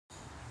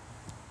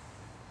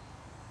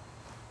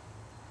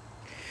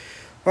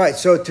All right,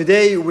 so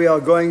today we are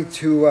going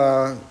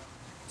to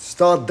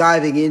start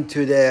diving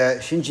into the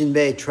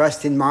Shinjinmei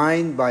Trust in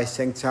Mind by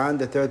Sengcan,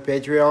 the third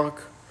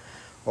patriarch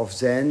of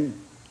Zen.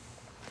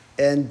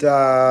 And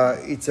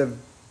it's a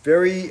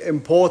very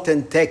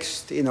important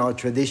text in our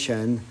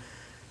tradition,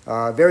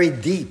 very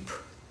deep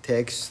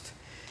text.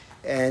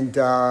 And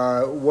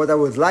what I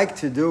would like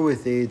to do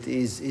with it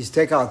is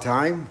take our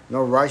time,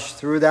 no rush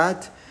through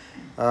that.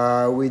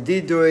 We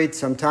did do it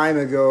some time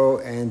ago,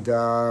 and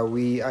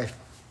I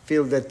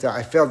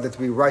felt that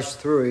we rushed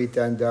through it,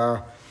 and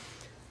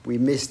we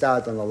missed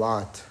out on a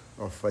lot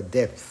of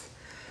depth.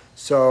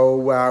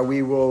 So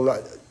we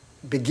will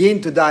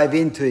begin to dive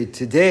into it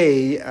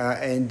today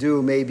and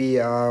do maybe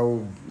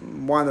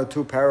one or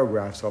two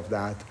paragraphs of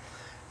that,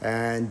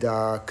 and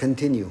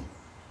continue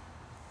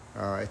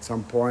at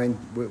some point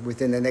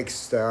within the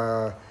next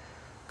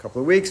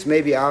couple of weeks,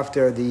 maybe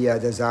after the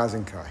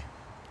Zazenkai.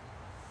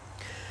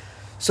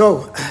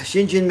 So,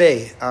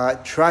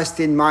 Shinjinmei,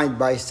 Trust in Mind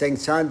by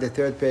Sengcan, the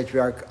third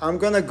patriarch. I'm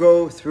going to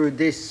go through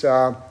this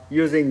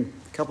using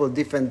a couple of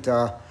different,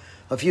 a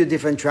few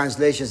different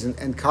translations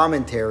and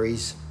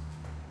commentaries.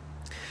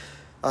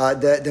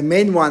 The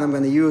main one I'm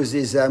going to use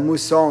is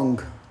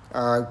Musong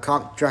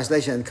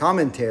translation and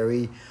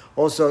commentary.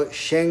 Also,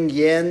 Sheng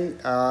Yan,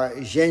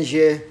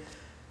 Zhenjie,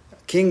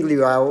 King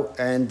Liao,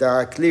 and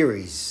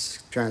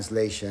Cleary's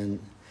translation.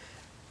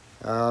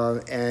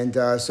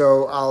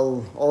 So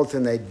I'll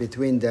alternate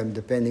between them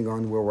depending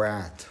on where we're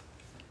at.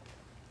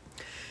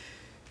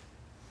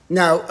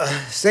 Now,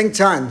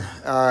 Sengcan,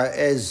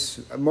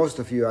 as most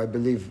of you, I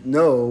believe,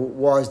 know,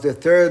 was the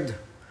third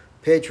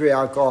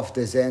patriarch of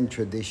the Zen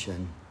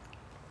tradition.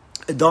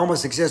 A Dharma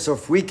successor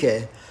of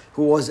Huike,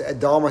 who was a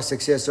Dharma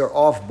successor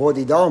of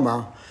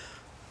Bodhidharma,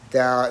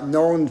 the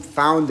known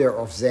founder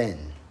of Zen.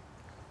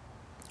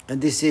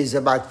 And this is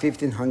about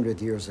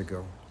 1500 years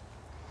ago.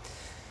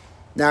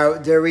 Now,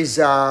 there is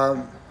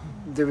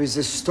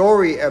a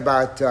story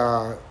about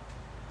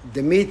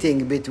the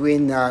meeting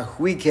between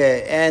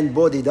Huike and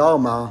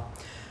Bodhidharma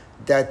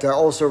that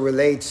also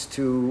relates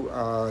to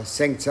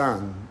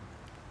Sengcan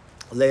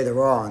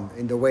later on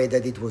in the way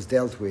that it was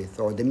dealt with,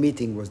 or the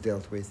meeting was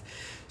dealt with.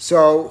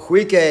 So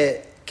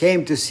Huike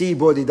came to see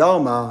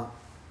Bodhidharma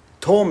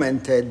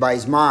tormented by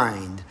his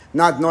mind,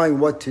 not knowing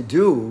what to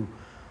do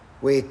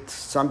with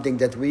something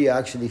that we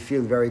actually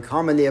feel very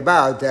commonly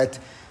about, that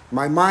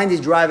my mind is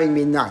driving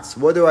me nuts.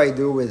 What do I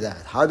do with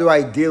that? How do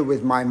I deal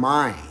with my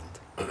mind?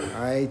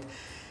 Right?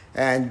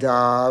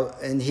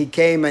 And he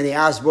came and he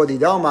asked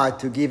Bodhidharma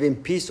to give him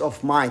peace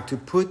of mind, to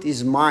put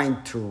his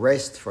mind to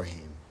rest for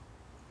him.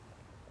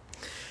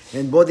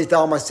 And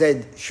Bodhidharma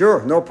said,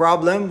 sure, no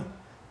problem.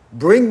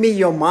 Bring me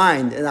your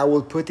mind and I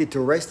will put it to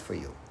rest for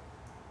you.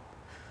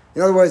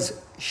 In other words,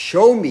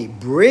 show me,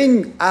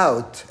 bring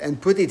out and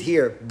put it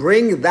here.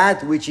 Bring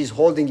that which is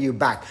holding you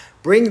back.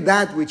 Bring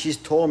that which is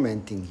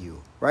tormenting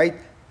you. Right?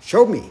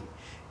 Show me.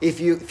 If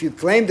you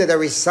claim that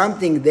there is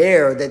something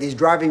there that is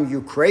driving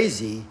you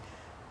crazy,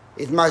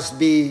 it must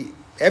be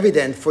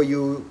evident for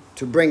you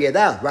to bring it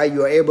out, right?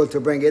 You are able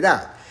to bring it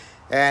out.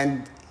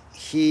 And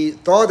he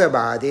thought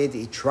about it.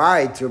 He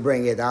tried to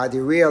bring it out. He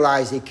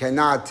realized he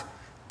cannot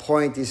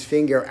point his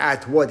finger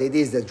at what it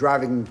is that's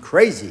driving him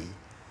crazy.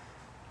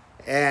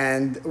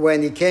 And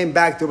when he came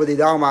back to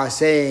Bodhidharma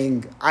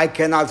saying, I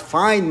cannot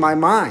find my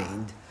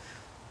mind,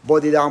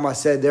 Bodhidharma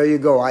said, there you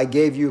go, I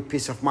gave you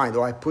peace of mind,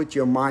 or I put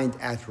your mind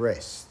at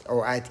rest,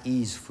 or at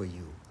ease for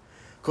you.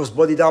 Because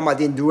Bodhidharma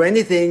didn't do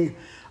anything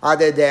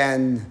other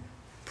than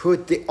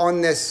put the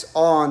onus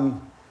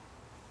on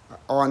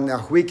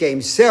Huike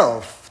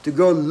himself to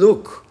go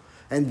look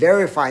and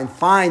verify and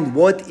find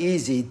what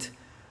is it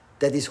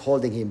that is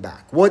holding him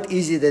back. What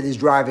is it that is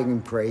driving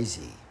him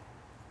crazy?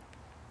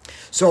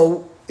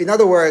 So, in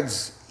other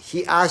words,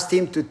 he asked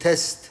him to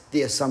test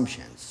the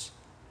assumptions,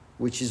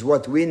 which is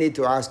what we need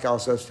to ask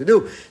ourselves to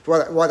do,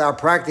 what our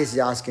practice is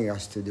asking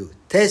us to do.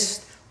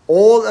 Test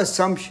all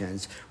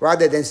assumptions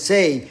rather than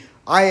say,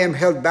 I am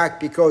held back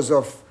because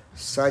of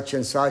such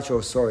and such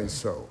or so and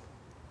so.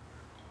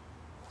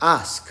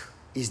 Ask,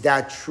 is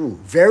that true?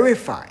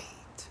 Verify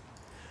it.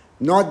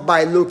 Not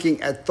by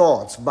looking at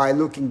thoughts, by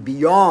looking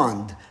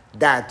beyond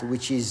that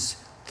which is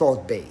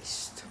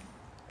thought-based.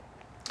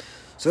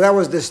 So that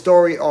was the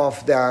story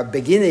of the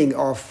beginning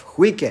of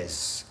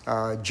Huike's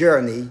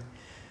journey,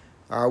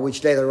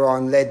 which later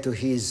on led to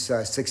his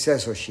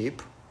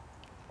successorship.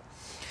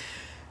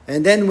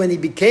 And then when he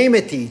became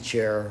a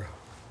teacher,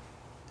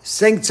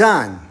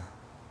 Sengcan,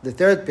 the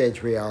third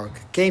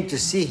patriarch, came to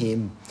see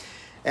him,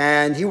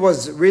 and he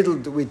was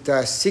riddled with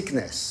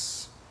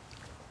sickness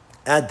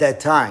at that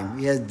time.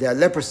 He had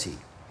leprosy.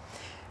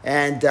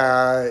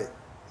 And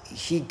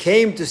he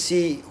came to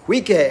see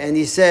Huike, and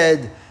he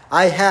said,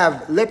 I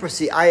have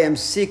leprosy. I am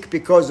sick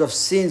because of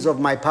sins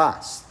of my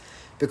past,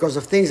 because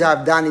of things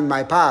I've done in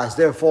my past.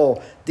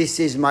 Therefore, this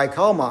is my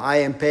karma. I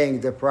am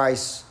paying the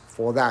price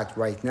for that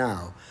right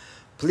now.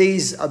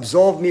 Please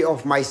absolve me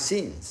of my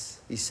sins,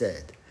 he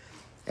said.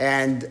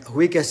 And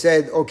Huike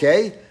said,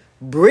 okay,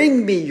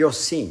 bring me your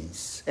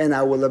sins, and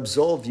I will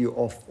absolve you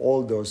of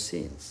all those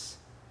sins.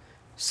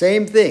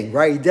 Same thing,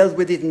 right? He dealt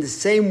with it in the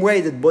same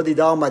way that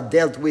Bodhidharma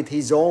dealt with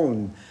his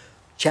own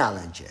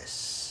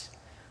challenges.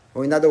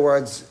 Or in other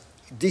words,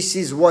 this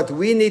is what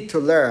we need to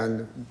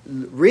learn.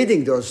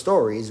 Reading those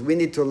stories, we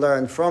need to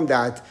learn from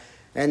that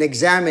and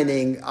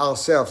examining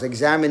ourselves,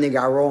 examining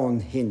our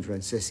own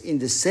hindrances in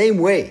the same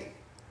way.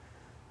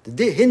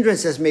 The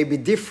hindrances may be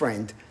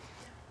different,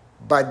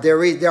 but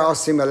there are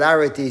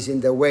similarities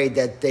in the way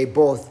that they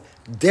both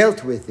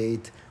dealt with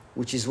it,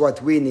 which is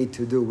what we need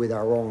to do with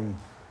our own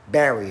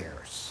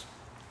barriers.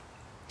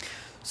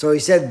 So he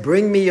said,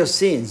 bring me your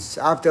sins.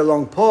 After a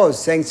long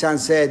pause, Sengcan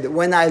said,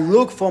 when I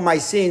look for my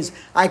sins,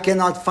 I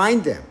cannot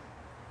find them.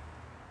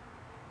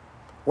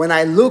 When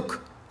I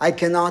look, I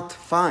cannot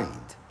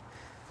find.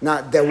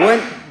 Now,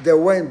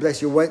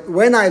 bless you,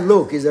 when I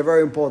look is a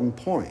very important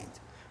point,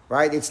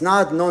 right? It's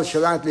not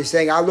nonchalantly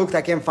saying, I looked,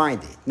 I can't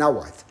find it. Now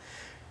what?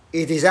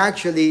 It is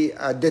actually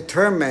a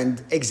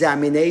determined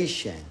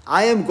examination.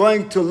 I am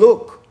going to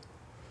look,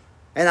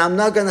 and I'm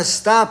not going to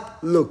stop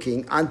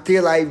looking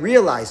until I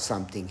realize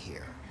something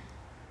here.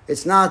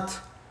 It's not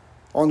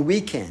on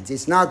weekends.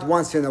 It's not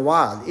once in a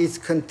while. It's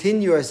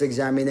continuous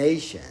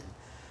examination.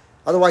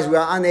 Otherwise, we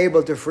are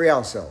unable to free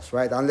ourselves,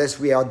 right? Unless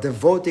we are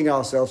devoting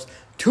ourselves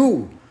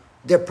to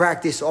the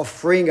practice of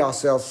freeing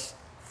ourselves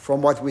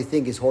from what we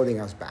think is holding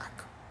us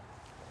back.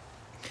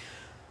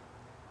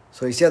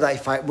 So he said,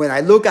 when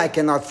I look, I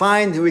cannot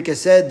find. Huike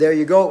said, there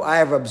you go. I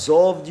have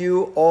absolved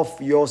you of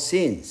your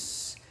sins.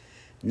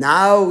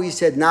 Now, he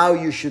said, now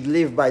you should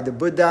live by the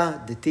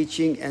Buddha, the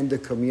teaching, and the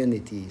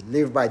community.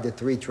 Live by the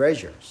three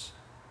treasures.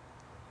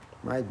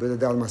 Right? Buddha,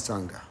 Dharma,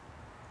 Sangha.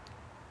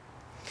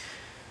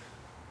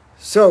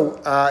 So,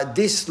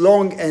 this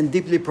long and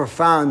deeply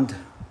profound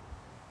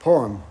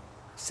poem,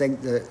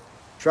 the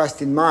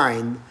Trust in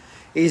Mind,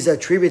 is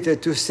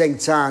attributed to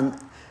Sengcan,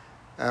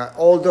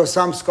 although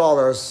some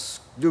scholars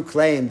do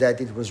claim that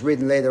it was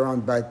written later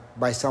on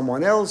by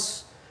someone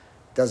else.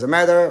 Doesn't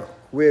matter.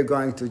 We're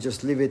going to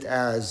just leave it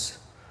as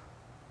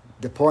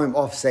the poem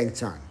of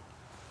Sengcan.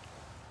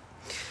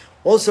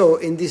 Also,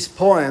 in this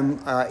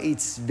poem,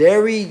 it's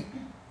very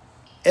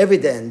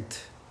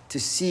evident to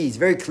see, it's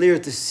very clear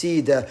to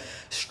see the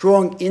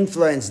strong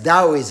influence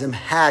Taoism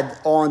had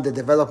on the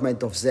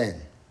development of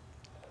Zen.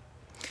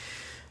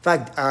 In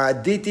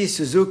fact, D.T.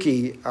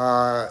 Suzuki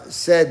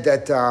said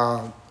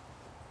that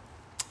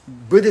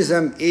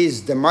Buddhism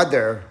is the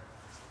mother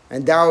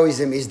and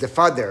Taoism is the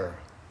father,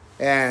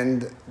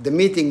 and the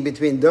meeting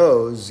between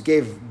those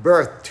gave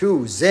birth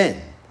to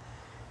Zen.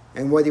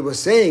 And what he was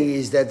saying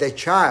is that the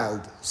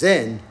child,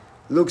 Zen,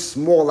 looks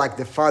more like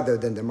the father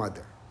than the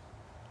mother.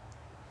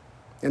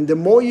 And the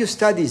more you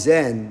study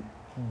Zen,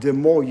 the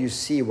more you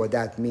see what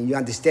that means. You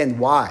understand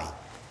why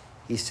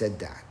he said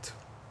that.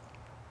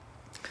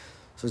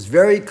 So it's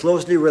very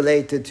closely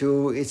related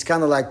to, it's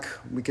kind of like,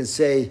 we can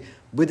say,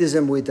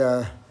 Buddhism with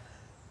a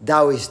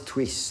Taoist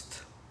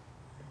twist.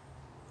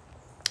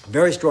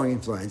 Very strong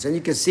influence. And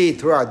you can see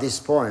it throughout this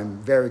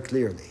poem very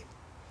clearly.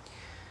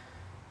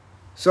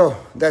 So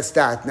that's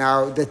that.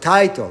 Now the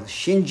title,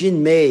 Xinjin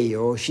Mei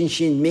or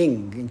Xinxin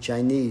Ming in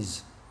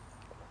Chinese.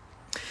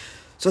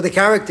 So the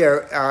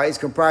character is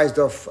comprised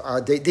of,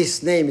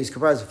 this name is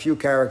comprised of a few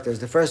characters.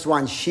 The first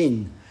one,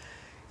 Xin,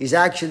 is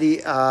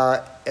actually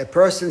a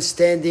person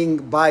standing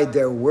by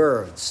their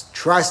words,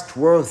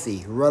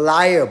 trustworthy,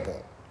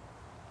 reliable.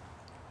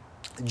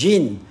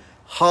 Jin,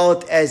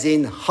 halt as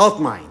in halt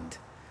mind.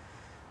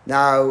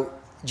 Now,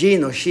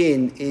 Jin or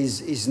Xin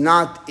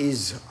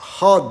is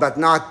halt, but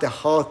not the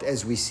halt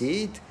as we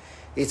see it.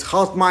 It's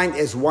halt mind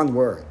as one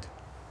word,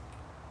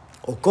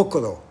 or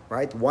kokoro,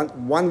 right?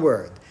 One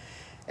word.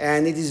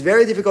 And it is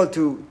very difficult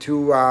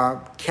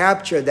to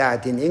capture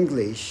that in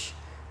English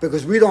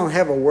because we don't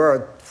have a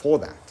word for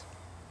that.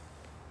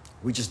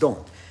 We just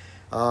don't.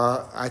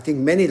 I think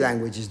many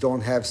languages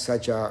don't have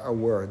such a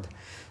word.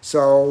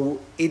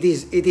 So it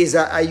is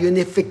a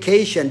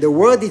unification. The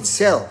word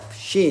itself,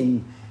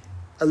 Shin,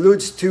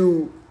 alludes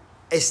to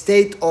a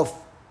state of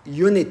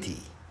unity.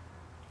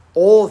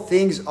 All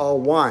things are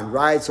one,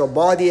 right? So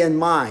body and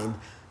mind,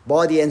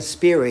 body and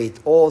spirit,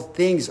 all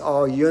things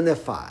are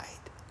unified.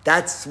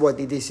 That's what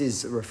this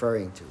is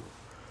referring to.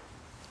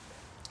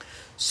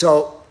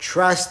 So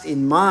trust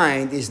in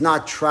mind is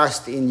not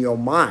trust in your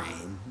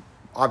mind,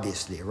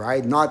 obviously,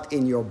 right? Not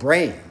in your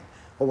brain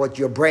or what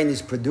your brain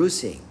is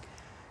producing.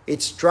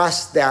 It's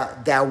trust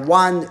that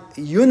one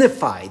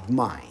unified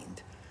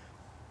mind,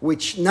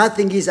 which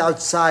nothing is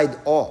outside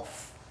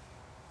of,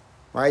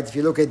 right? If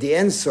you look at the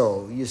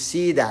Enso, you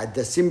see that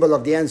the symbol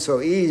of the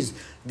Enso is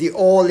the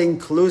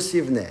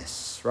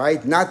all-inclusiveness,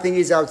 right? Nothing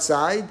is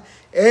outside,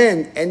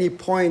 and any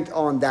point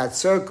on that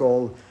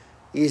circle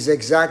is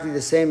exactly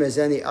the same as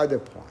any other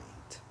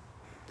point.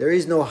 There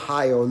is no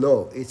high or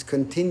low. It's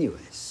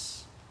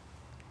continuous.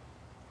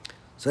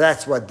 So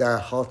that's what the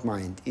heart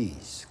mind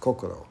is,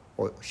 kokoro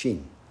or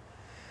shin.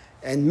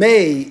 And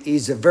mei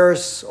is a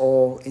verse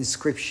or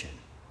inscription.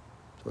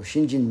 So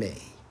Shinjin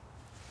Mei.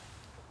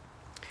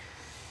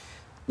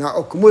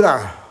 Now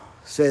Okumura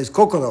says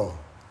kokoro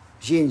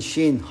Jin,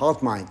 Shin,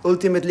 heart mind,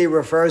 ultimately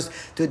refers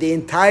to the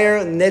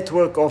entire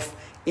network of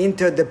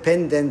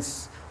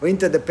interdependence or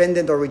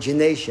interdependent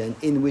origination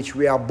in which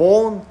we are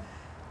born,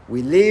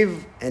 we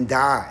live and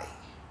die,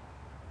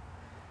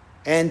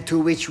 and to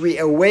which we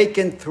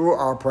awaken through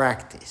our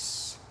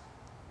practice.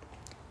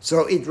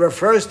 So it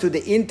refers to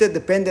the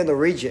interdependent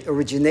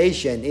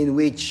origination in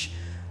which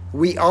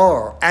we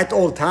are at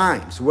all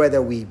times,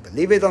 whether we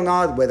believe it or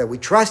not, whether we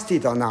trust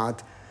it or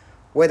not,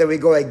 whether we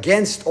go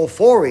against or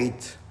for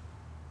it,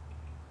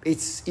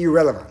 it's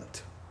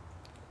irrelevant.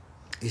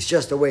 It's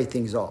just the way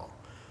things are.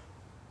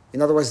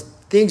 In other words,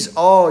 things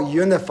are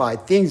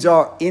unified, things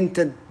are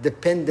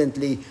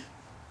interdependently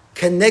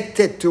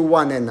connected to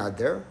one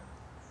another.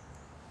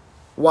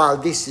 While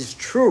this is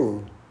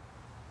true,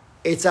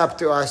 it's up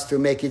to us to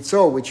make it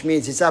so, which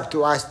means it's up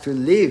to us to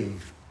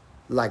live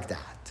like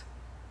that,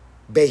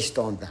 based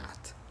on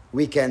that.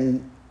 We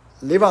can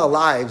live our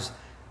lives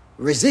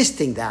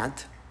resisting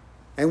that,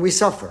 and we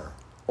suffer.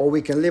 Or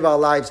we can live our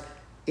lives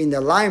in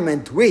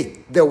alignment with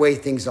the way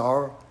things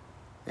are,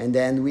 and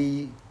then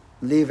we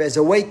live as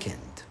awakened.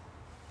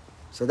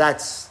 So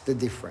that's the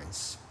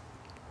difference.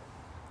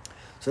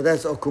 So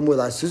that's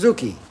Okumura.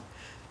 Suzuki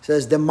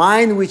says, the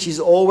mind which is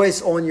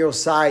always on your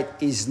side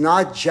is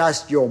not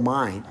just your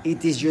mind,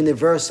 it is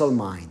universal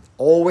mind,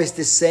 always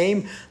the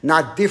same,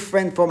 not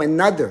different from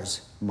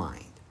another's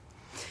mind.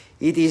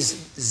 It is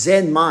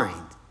Zen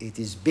mind, it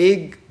is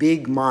big,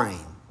 big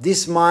mind.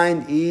 This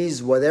mind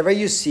is whatever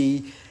you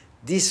see,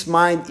 this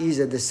mind is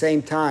at the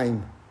same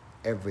time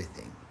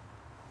everything.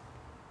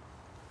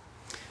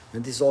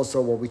 And this is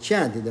also what we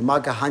chant in the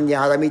Magahanya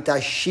Haramita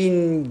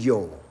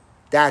Shingyo.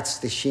 That's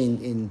the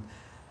Shin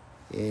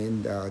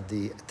in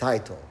the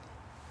title,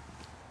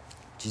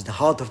 which is the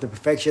heart of the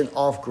perfection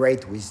of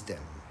great wisdom.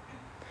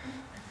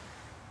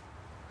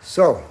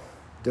 So,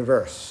 the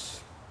verse.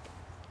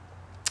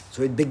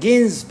 So it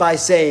begins by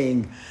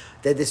saying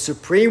that the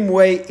supreme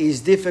way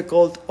is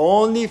difficult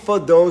only for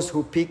those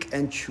who pick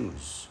and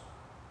choose.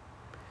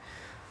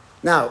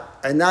 Now,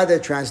 another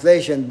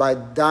translation by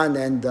Dan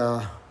and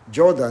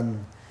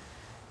Jordan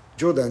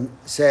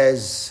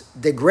says,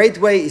 the great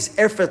way is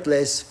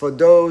effortless for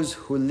those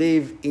who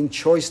live in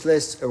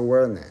choiceless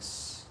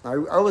awareness. I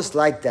always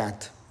like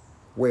that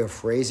way of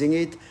phrasing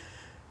it,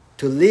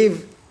 to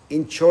live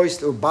in choice,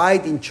 to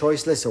abide in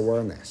choiceless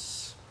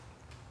awareness.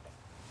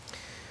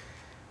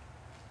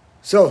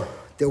 So,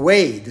 the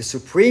way, the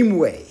supreme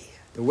way,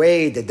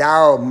 the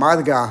Tao,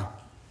 Marga,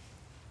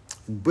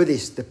 in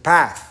Buddhist, the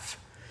path,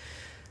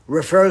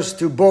 refers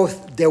to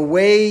both the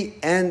way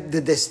and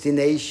the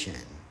destination.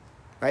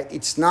 Right?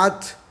 It's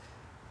not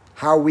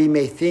how we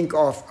may think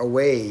of a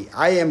way.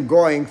 I am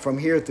going from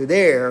here to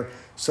there,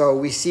 so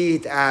we see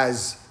it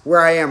as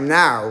where I am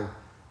now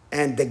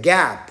and the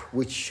gap,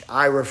 which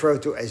I refer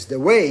to as the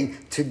way,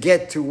 to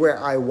get to where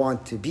I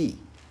want to be.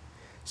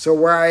 So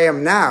where I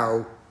am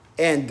now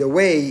and the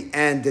way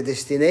and the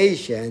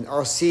destination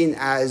are seen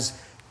as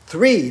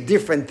three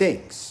different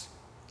things.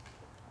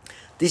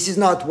 This is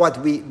not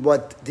what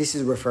this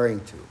is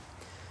referring to.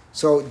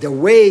 So the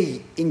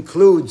way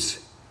includes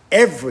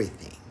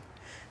everything.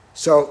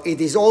 So it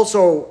is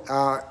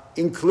also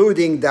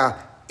including the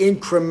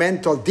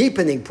incremental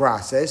deepening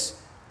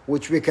process,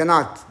 which we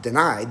cannot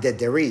deny that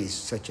there is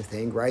such a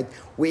thing, right?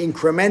 We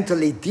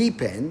incrementally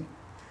deepen.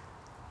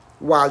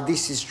 While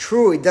this is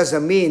true, it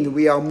doesn't mean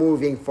we are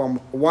moving from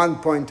one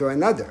point to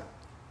another.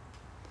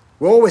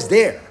 We're always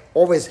there,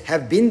 always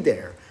have been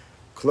there.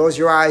 Close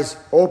your eyes,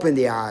 open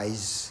the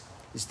eyes.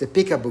 It's the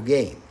peekaboo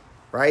game,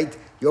 right?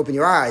 You open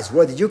your eyes,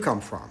 where did you come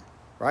from,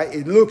 right?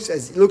 It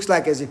looks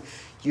like as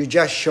if you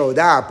just showed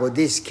up or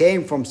this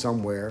came from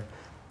somewhere,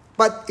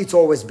 but it's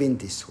always been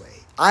this way.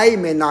 I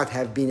may not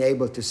have been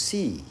able to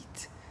see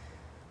it,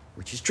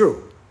 which is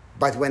true,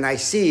 but when I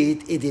see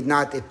it, it did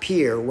not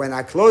appear. When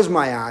I close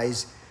my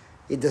eyes,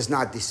 it does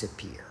not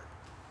disappear.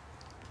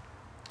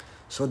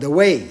 So the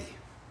way,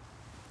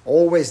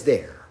 always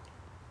there.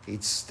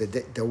 It's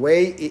the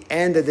way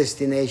and the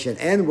destination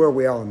and where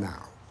we are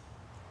now.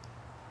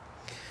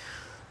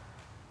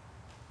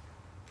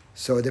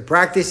 So the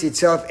practice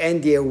itself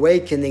and the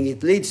awakening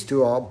it leads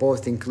to are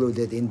both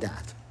included in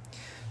that.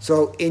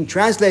 So in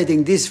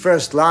translating this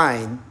first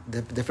line,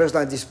 the first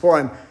line of this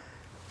poem,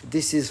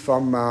 this is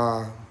from,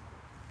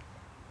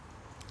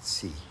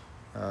 this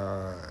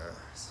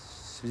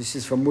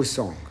is from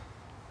Musong.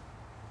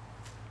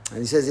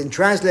 And it says, in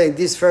translating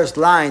this first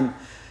line,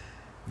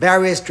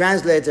 various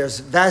translators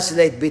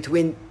vacillate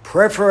between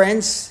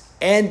preference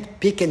and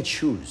pick and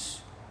choose.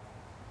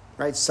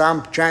 Right?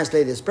 Some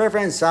translate as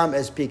preference, some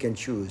as pick and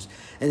choose.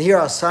 And here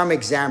are some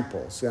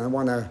examples, and I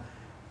want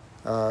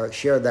to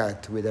share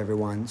that with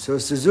everyone. So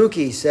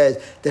Suzuki says,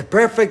 the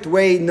perfect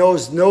way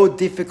knows no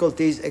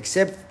difficulties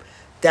except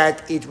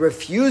that it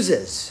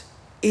refuses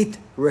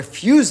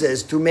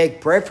to make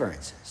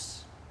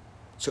preferences.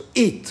 So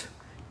it,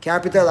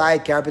 capital I,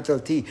 capital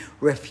T,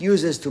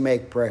 refuses to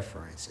make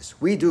preferences.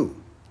 We do.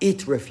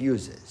 It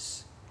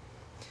refuses.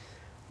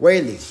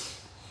 Whaley,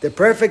 the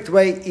perfect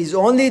way is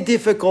only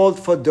difficult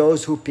for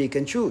those who pick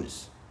and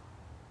choose.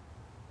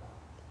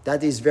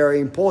 That is very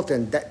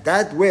important.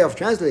 That way of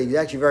translating is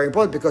actually very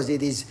important because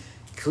it is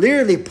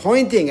clearly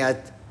pointing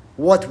at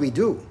what we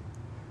do.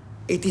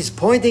 It is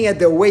pointing at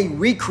the way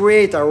we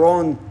create our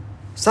own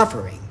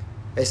suffering,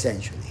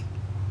 essentially.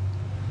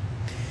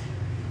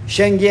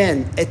 Sheng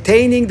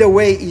attaining the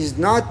way is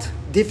not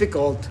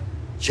difficult,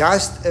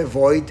 just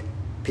avoid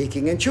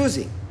picking and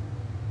choosing.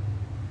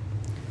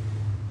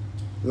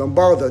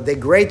 Lombardo, the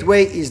great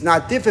way is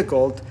not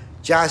difficult,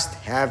 just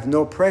have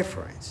no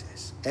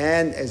preferences.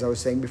 And as I was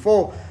saying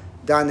before,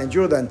 Dan and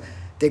Jordan,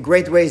 the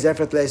great way is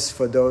effortless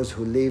for those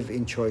who live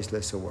in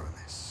choiceless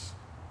awareness.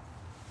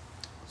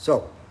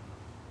 So,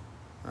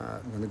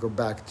 I'm going to go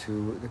back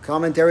to the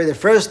commentary. The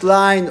first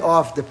line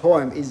of the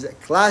poem is a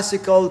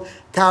classical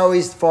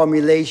Taoist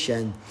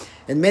formulation,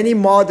 and many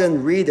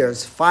modern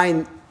readers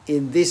find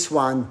in this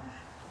one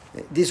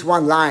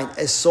line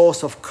a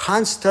source of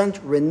constant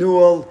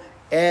renewal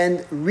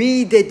and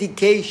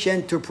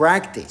rededication to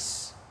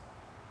practice.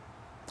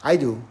 I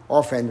do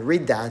often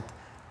read that,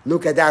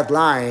 look at that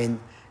line,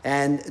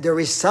 and there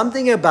is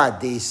something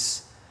about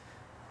this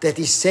that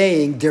is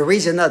saying there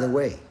is another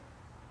way,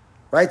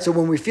 right? So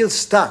when we feel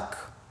stuck,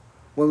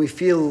 when we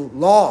feel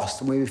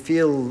lost, when we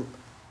feel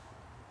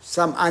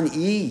some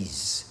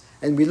unease,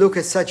 and we look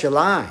at such a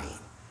line,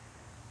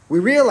 we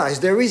realize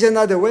there is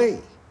another way.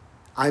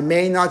 I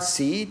may not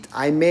see it,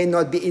 I may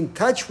not be in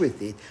touch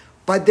with it,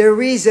 but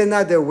there is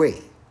another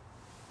way.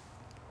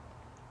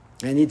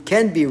 And it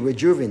can be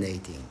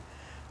rejuvenating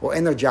or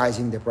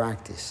energizing the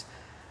practice.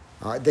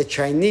 The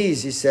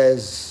Chinese, he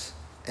says,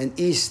 and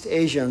East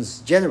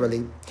Asians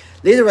generally,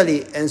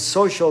 literary and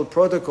social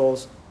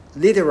protocols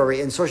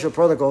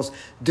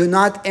do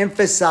not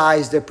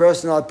emphasize the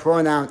personal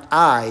pronoun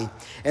I,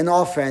 and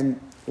often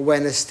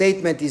when a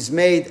statement is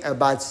made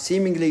about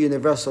seemingly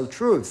universal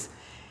truth,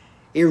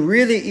 it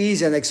really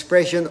is an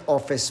expression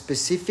of a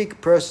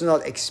specific personal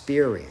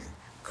experience.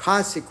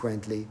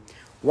 Consequently,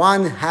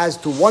 one has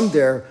to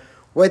wonder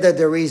whether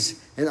there is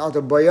an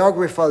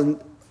autobiographical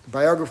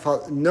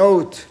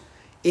note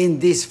in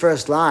this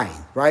first line,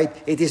 right?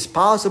 It is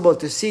possible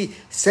to see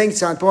Seung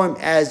Sahn poem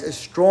as a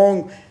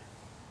strong,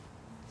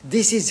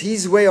 this is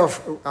his way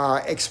of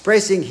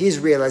expressing his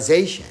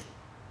realization,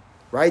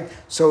 right?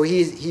 So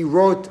he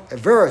wrote a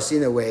verse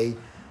in a way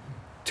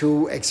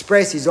to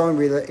express his own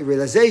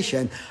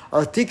realization,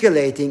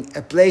 articulating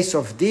a place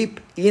of deep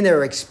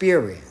inner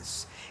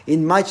experience,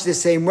 in much the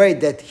same way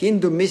that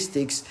Hindu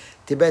mystics,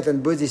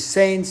 Tibetan Buddhist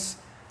saints,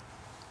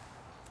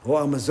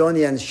 or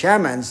Amazonian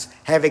shamans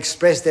have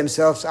expressed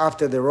themselves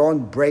after their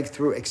own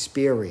breakthrough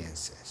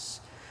experiences.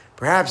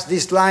 Perhaps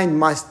this line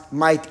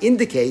might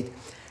indicate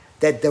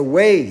that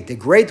the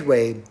great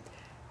way,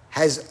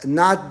 has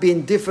not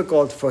been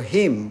difficult for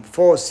him,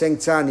 for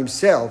Seung Sahn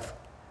himself.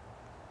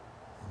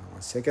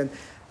 One second.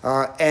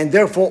 And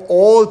therefore,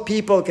 all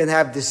people can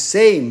have the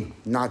same,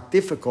 not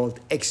difficult,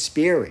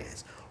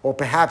 experience. Or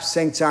perhaps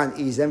Seung Sahn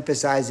is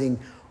emphasizing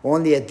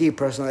only a deep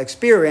personal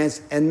experience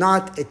and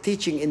not a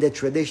teaching in the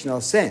traditional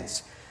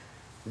sense,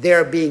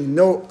 there being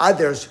no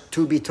others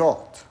to be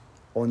taught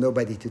or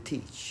nobody to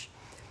teach.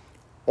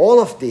 All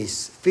of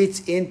this fits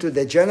into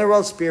the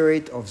general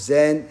spirit of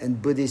Zen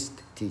and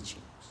Buddhist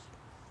teachings.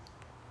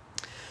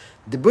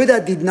 The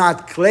Buddha did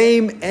not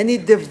claim any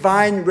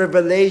divine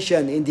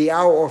revelation in the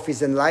hour of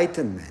his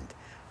enlightenment,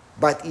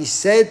 but is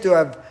said to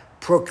have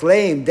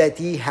proclaimed that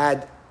he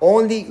had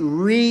only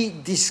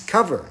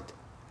rediscovered,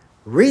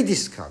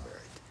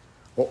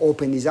 or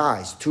opened his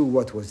eyes to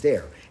what was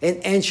there,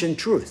 an ancient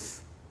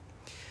truth.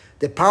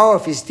 The power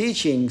of his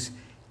teachings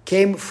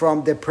came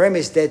from the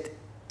premise that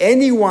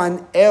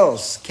anyone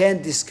else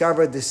can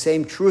discover the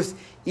same truth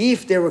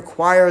if the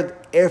required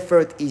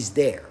effort is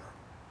there.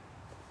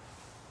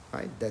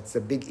 Right? That's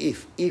a big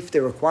if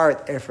the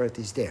required effort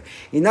is there.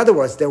 In other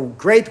words, the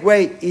great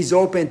way is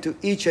open to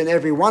each and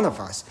every one of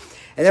us,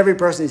 and every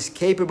person is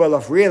capable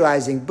of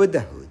realizing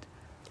Buddhahood.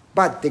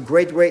 But the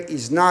great way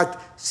is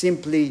not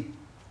simply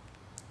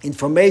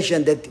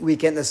information that we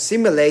can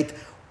assimilate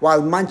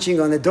while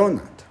munching on a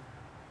donut,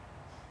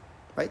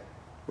 right?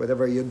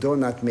 Whatever your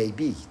donut may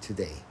be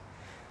today.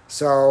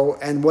 So,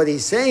 and what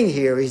he's saying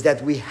here is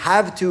that we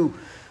have to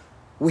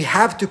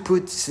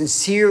put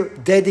sincere,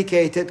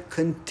 dedicated,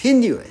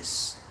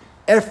 continuous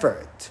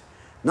effort,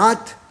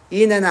 not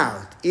in and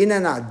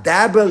out,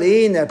 dabble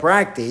in a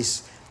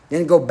practice,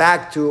 then go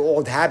back to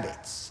old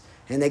habits.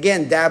 And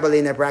again, dabble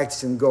in a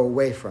practice and go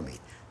away from it.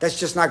 That's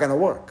just not going to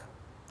work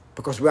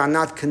because we are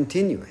not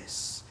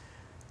continuous,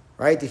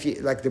 right? If you,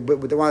 like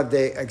one of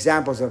the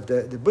examples of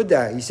the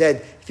Buddha, he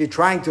said, if you're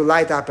trying to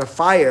light up a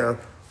fire,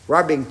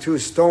 rubbing two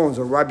stones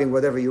or rubbing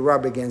whatever you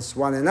rub against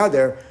one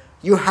another,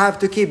 you have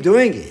to keep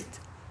doing it.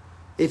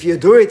 If you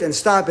do it and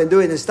stop and do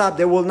it and stop,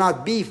 there will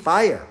not be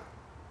fire.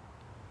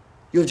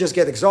 You'll just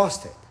get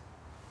exhausted.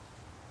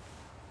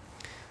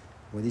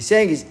 What he's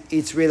saying is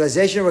its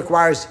realization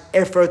requires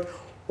effort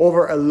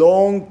over a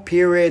long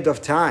period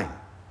of time.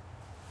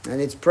 And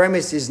its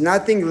premise is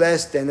nothing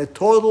less than a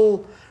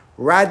total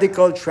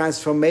radical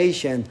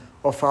transformation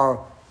of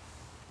our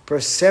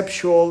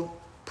perceptual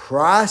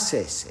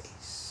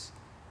processes.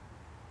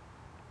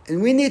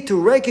 And we need to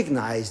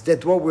recognize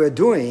that what we're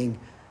doing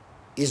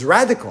is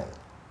radical.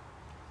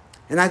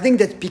 And I think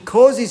that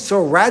because it's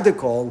so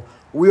radical,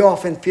 we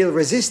often feel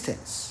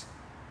resistance.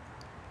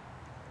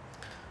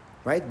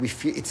 Right? We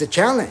feel it's a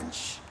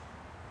challenge.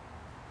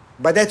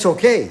 But that's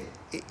okay.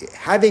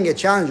 Having a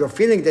challenge or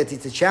feeling that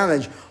it's a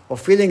challenge or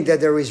feeling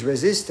that there is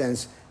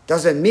resistance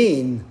doesn't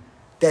mean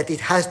that it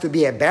has to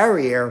be a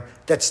barrier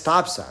that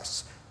stops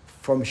us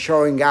from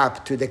showing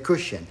up to the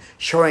cushion,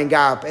 showing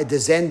up at the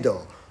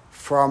Zendo,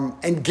 from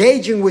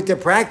engaging with the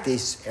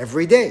practice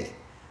every day.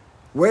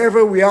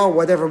 Wherever we are,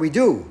 whatever we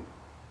do,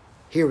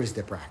 here is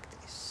the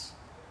practice.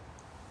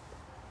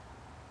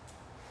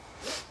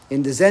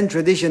 In the Zen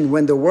tradition,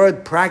 when the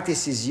word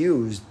practice is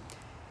used,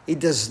 it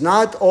does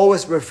not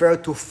always refer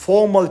to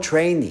formal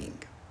training.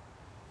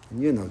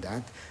 And you know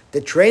that.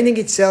 The training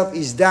itself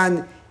is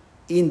done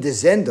in the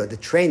Zendo. The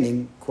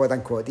training, quote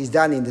unquote, is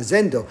done in the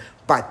Zendo.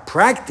 But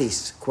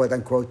practice, quote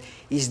unquote,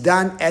 is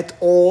done at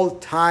all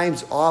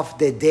times of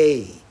the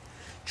day.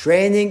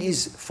 Training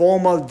is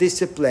formal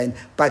discipline,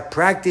 but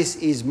practice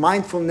is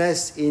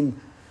mindfulness in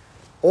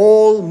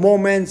all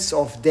moments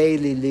of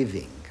daily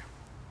living.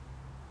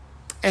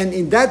 And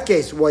in that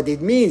case, what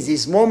it means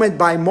is moment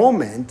by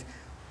moment,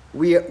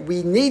 we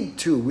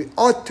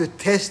ought to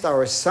test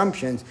our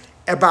assumptions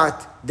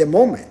about the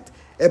moment,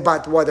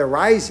 about what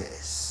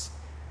arises.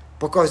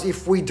 Because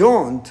if we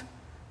don't,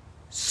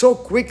 so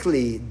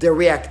quickly the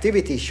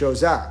reactivity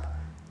shows up.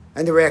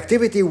 And the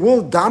reactivity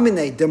will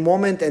dominate the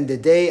moment and the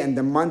day and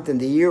the month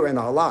and the year in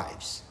our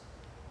lives.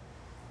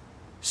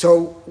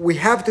 So we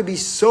have to be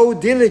so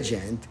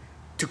diligent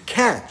to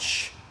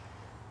catch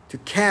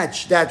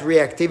that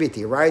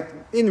reactivity, right?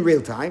 In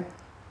real time,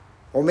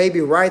 or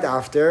maybe right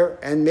after,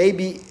 and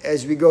maybe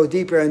as we go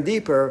deeper and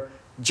deeper,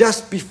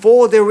 just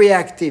before the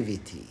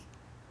reactivity,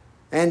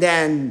 and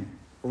then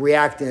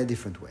react in a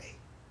different way.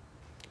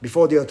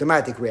 Before the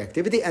automatic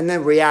reactivity, and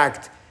then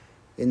react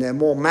in a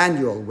more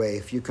manual way,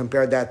 if you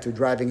compare that to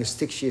driving a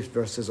stick shift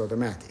versus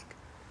automatic,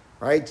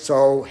 right?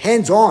 So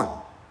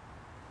hands-on,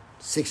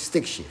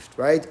 stick shift,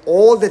 right?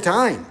 All the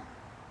time.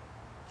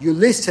 You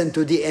listen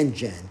to the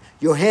engine.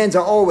 Your hands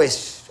are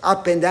always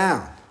up and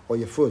down, or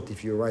your foot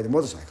if you ride a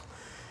motorcycle.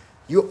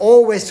 You're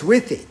always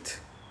with it.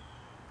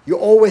 You're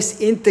always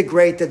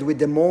integrated with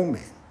the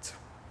moment.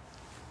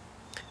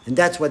 And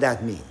that's what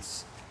that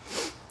means.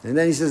 And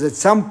then he says, at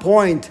some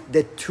point,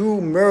 the two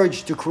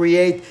merge to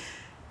create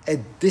a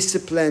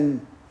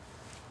discipline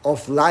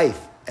of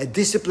life, a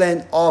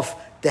discipline of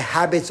the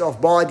habits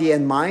of body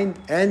and mind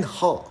and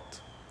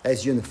heart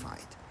as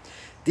unified.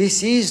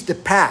 This is the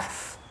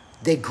path,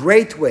 the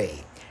great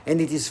way, and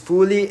it is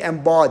fully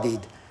embodied,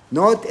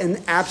 not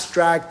an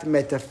abstract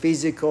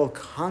metaphysical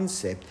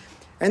concept.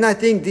 And I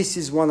think this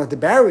is one of the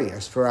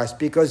barriers for us,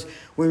 because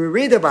when we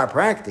read about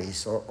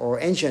practice or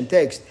ancient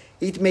text,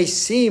 it may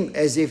seem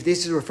as if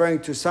this is referring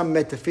to some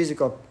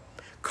metaphysical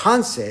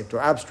concept or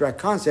abstract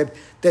concept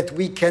that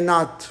we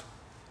cannot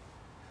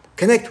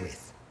connect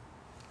with.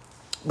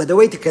 But the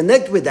way to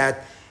connect with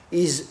that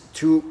is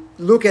to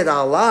look at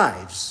our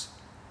lives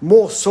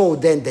more so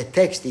than the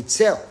text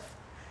itself.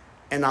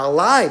 And our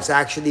lives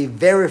actually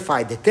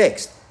verify the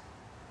text.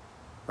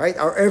 Right?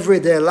 Our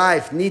everyday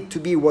life need to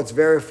be what's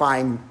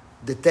verifying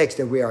the text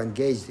that we are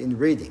engaged in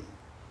reading.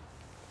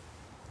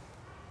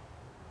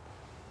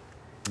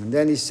 And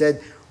then he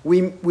said,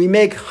 we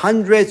make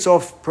hundreds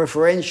of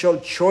preferential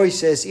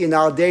choices in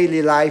our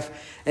daily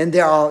life, and they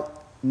are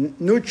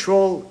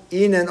neutral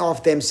in and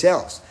of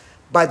themselves.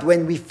 But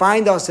when we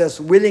find ourselves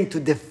willing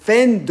to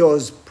defend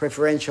those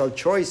preferential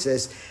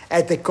choices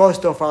at the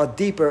cost of our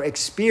deeper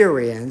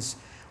experience,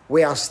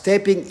 we are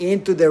stepping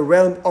into the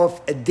realm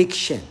of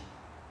addiction.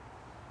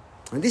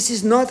 And this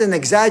is not an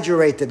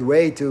exaggerated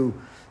way to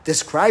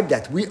describe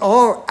that. We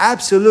are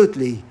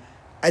absolutely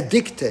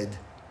addicted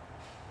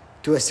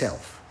to a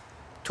self.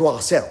 To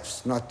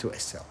ourselves, not to a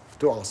self,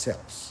 to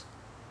ourselves.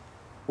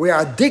 We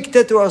are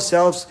addicted to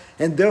ourselves,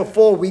 and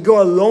therefore we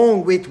go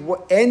along with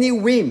any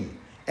whim,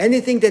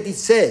 anything that it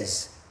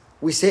says.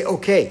 We say,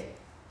 okay,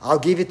 I'll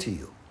give it to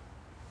you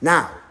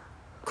now,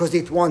 because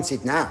it wants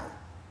it now.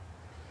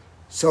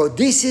 So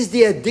this is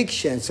the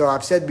addiction. So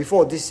I've said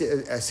before, this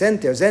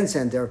Zen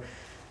center,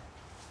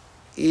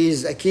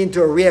 is akin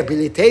to a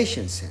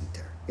rehabilitation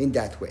center in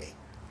that way.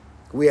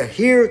 We are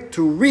here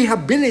to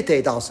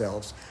rehabilitate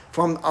ourselves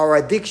from our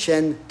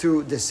addiction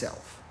to the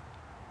self.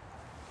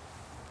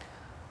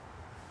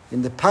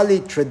 In the Pali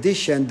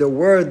tradition, the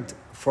word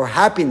for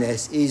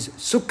happiness is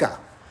sukha.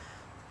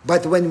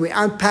 But when we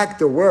unpack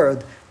the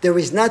word, there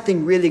is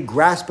nothing really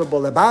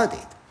graspable about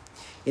it.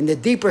 In the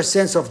deeper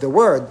sense of the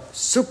word,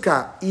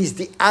 sukha is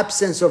the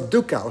absence of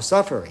dukkha or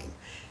suffering,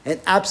 an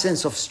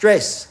absence of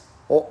stress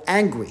or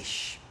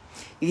anguish.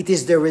 It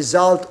is the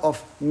result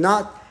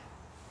not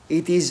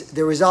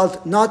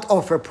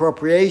of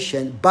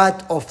appropriation,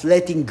 but of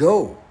letting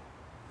go.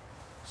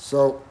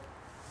 So,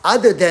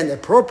 other than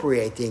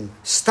appropriating,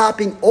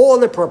 stopping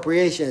all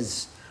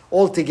appropriations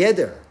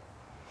altogether.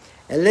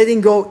 And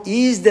letting go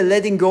is the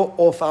letting go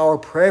of our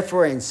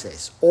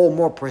preferences, or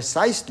more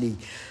precisely,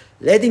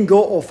 letting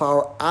go of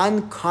our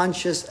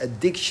unconscious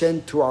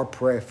addiction to our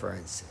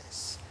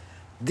preferences.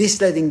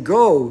 This letting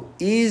go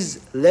is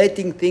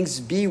letting things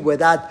be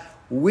without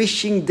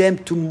wishing them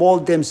to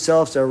mold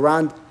themselves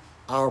around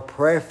our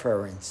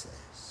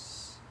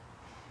preferences.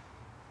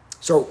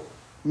 So,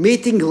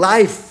 meeting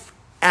life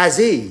as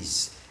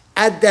is,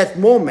 at that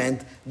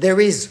moment, there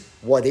is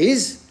what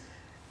is,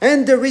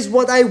 and there is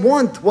what I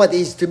want what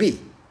is to be.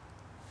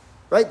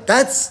 Right?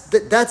 That's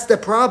the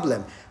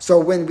problem. So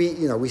when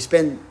we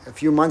spend a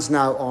few months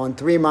now on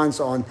 3 months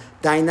on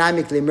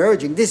dynamically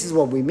merging, this is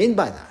what we mean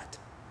by that.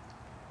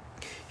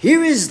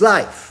 Here is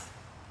life.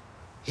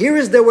 Here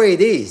is the way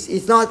it is.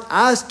 It's not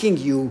asking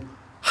you,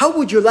 how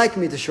would you like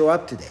me to show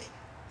up today?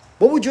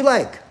 What would you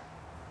like?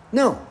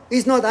 No,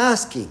 it's not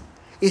asking.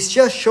 It's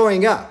just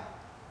showing up.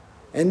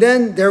 And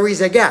then there is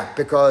a gap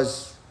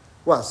because,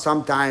 well,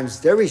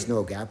 sometimes there is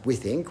no gap, we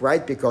think,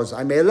 right? Because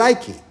I may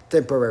like it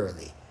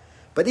temporarily.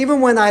 But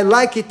even when I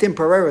like it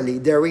temporarily,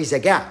 there is a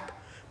gap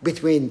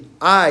between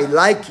I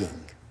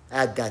liking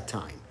at that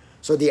time.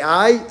 So the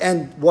I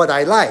and what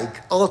I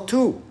like are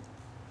two.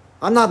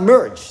 I'm not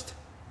merged.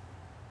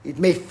 It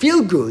may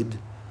feel good,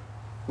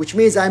 which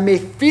means I may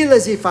feel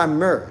as if I'm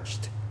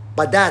merged.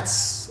 But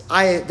that's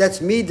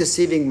me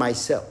deceiving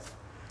myself.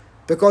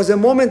 Because a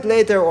moment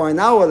later or an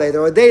hour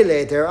later or a day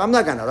later, I'm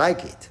not going to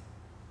like it.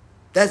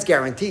 That's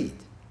guaranteed.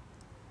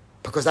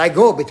 Because I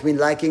go between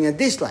liking and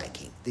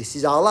disliking. This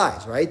is our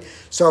lives, right?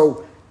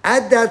 So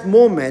at that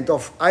moment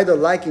of either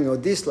liking or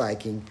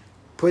disliking,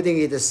 putting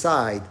it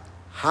aside,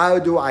 how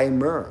do I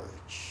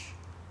merge?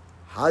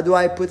 How do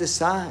I put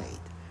aside,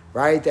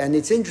 right? And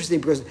it's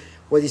interesting because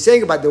what he's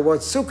saying about the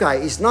word sukkah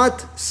is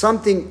not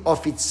something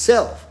of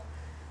itself.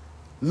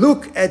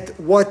 Look at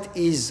what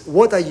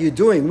are you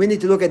doing? We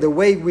need to look at the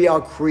way we are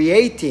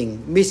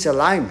creating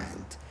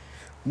misalignment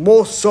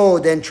more so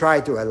than try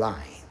to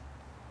align.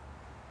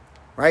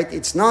 Right?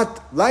 It's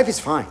not, life is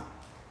fine.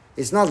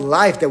 It's not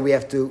life that we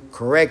have to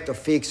correct or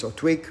fix or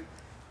tweak.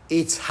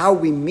 It's how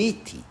we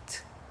meet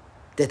it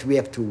that we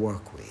have to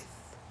work with.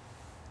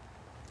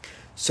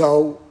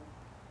 So,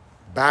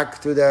 back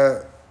to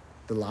the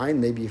line,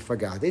 maybe you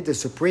forgot it. The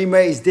supreme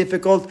way is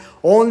difficult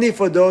only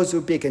for those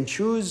who pick and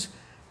choose,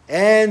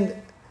 and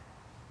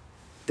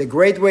the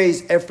great way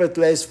is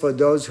effortless for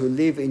those who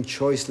live in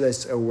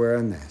choiceless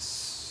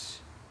awareness.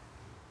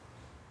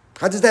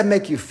 How does that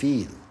make you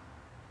feel?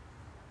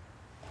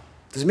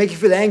 Does it make you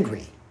feel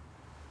angry?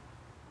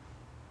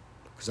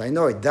 Because I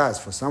know it does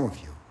for some of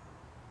you.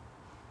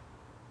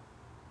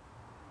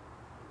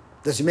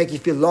 Does it make you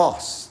feel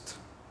lost?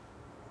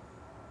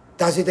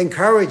 Does it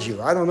encourage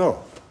you? I don't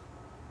know.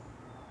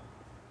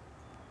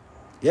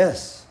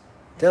 Yes,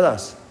 tell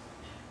us.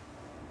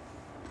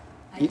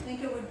 I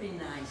think it would be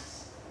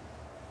nice.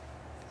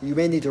 You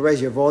may need to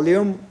raise your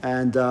volume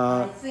and.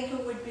 I think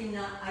it would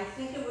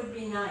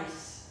be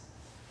nice.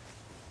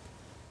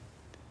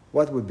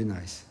 What would be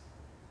nice?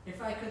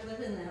 If I could live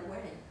in that way.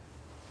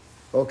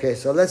 Okay,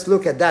 so let's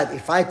look at that.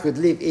 If I could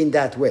live in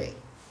that way.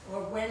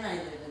 Or when I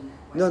live in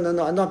that way.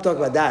 No, I'm not talking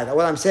about that.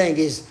 What I'm saying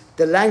is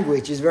the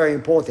language is very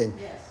important.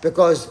 Yes.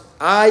 Because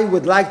I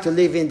would like to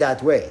live in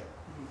that way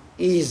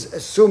is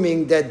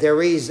assuming that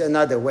there is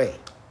another way.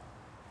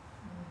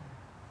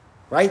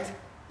 Right?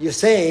 You're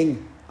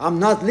saying, I'm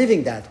not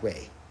living that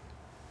way.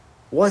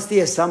 What's the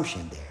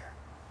assumption there?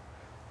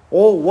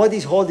 Or what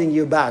is holding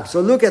you back?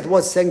 So look at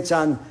what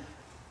Sengchan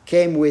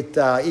came with.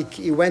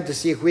 He went to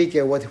see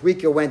Huike, what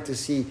Huike went to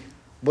see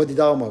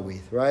Bodhidharma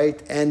with,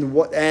 right?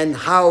 And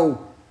how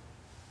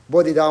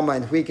Bodhidharma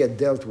and Huike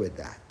dealt with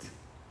that.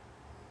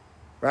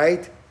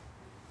 Right?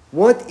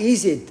 What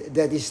is it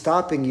that is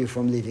stopping you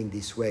from living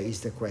this way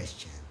is the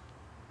question.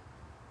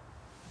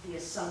 The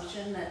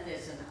assumption that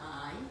there's an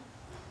I.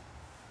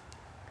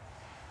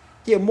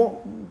 Yeah,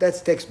 more,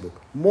 that's textbook.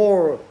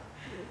 More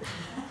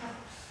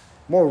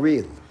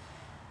real.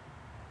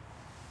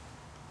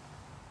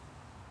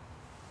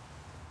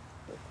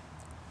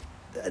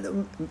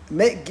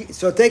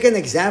 So take an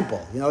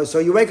example. So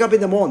you wake up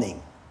in the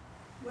morning.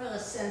 Well, a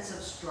sense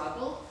of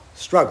struggle.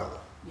 Struggle.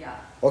 Yeah.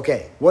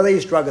 Okay, what are you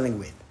struggling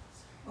with?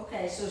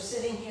 Okay, so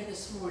sitting here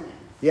this morning.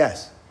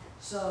 Yes.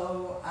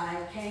 So I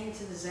came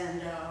to the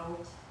Zendo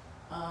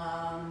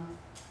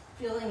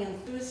feeling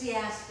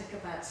enthusiastic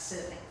about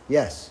sitting.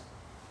 Yes.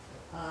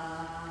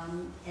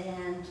 And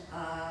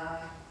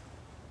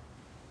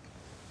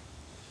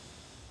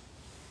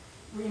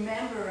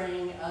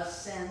remembering a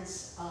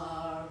sense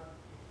of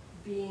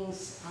being,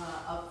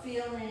 a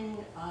feeling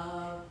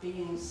of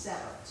being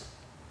settled.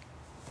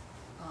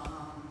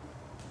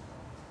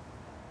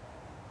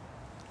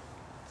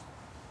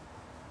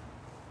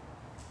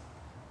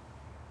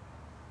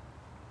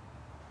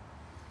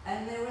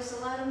 And there was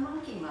a lot of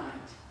monkey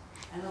mind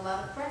and a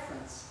lot of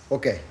preference.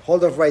 Okay,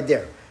 hold off right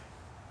there.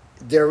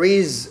 There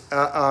is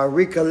a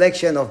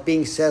recollection of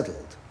being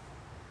settled.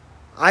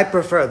 I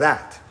prefer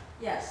that.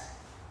 Yes.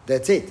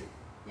 That's it.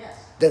 Yes.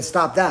 Then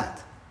stop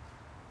that.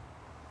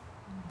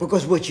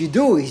 Because what you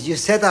do is you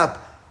set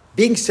up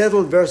being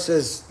settled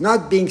versus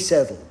not being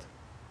settled.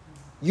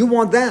 You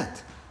want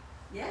that.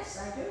 Yes,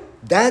 I do.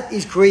 that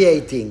is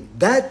creating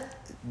that.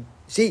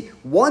 See,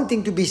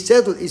 wanting to be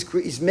settled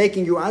is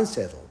making you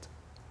unsettled.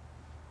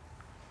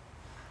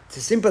 It's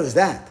as simple as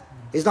that.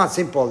 It's not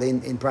simple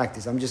in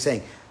practice. I'm just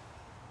saying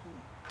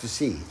to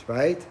see it,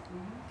 right?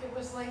 It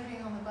was like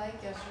being on the bike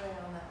yesterday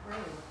on that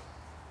road.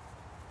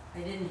 I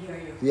didn't hear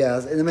you.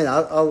 Yeah, in a minute,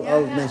 I'll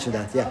Yeah, mention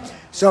yeah, that. Yeah.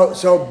 okay.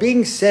 So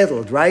being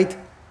settled, right?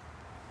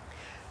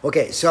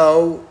 Okay,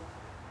 so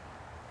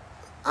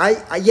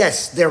I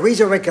yes, there is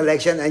a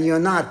recollection, and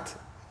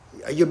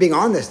you're being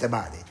honest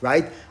about it,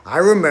 right? I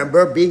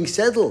remember being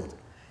settled,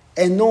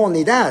 and not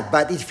only that,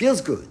 but it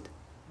feels good,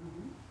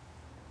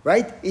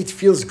 right? It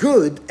feels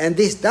good, and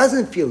this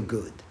doesn't feel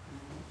good.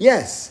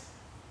 Yes.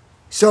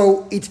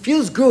 So it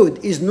feels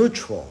good is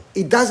neutral.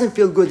 It doesn't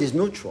feel good is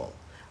neutral.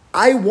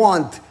 I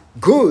want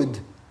good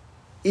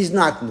is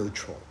not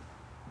neutral.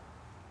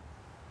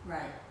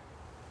 Right.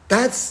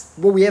 That's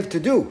what we have to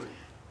do.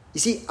 You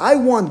see, I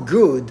want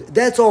good,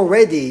 that's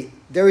already,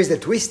 there is a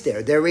twist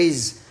there. There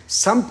is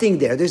something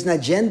there. There's an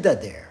agenda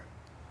there.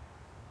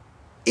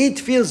 It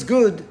feels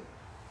good,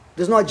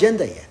 there's no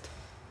agenda yet.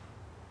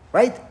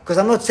 Right? Because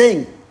I'm not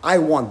saying I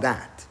want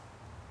that.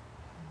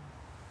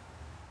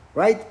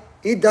 Right?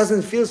 It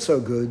doesn't feel so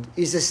good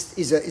is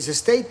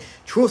a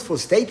truthful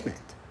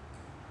statement.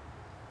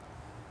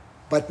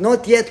 But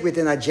not yet with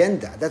an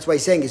agenda. That's why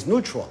he's saying it's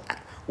neutral.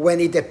 When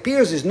it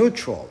appears as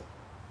neutral,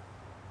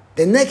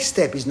 the next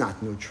step is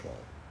not neutral.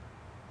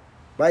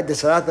 Right? The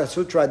Saratra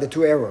Sutra, the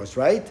two arrows,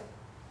 right?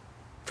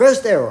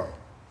 First arrow,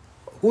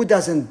 who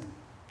does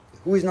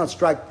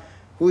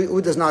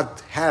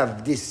not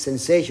have this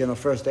sensation of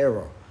first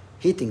arrow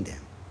hitting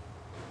them?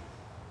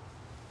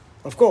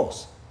 Of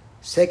course.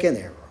 Second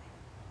arrow.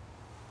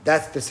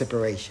 That's the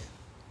separation.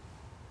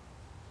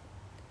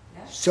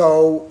 Yeah.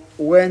 So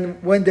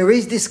when there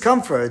is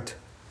discomfort,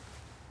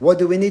 what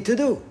do we need to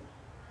do?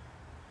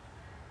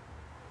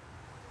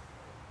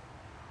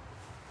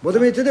 What do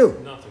we need to do?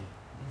 Nothing.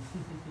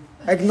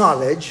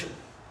 Acknowledge.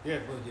 Yeah,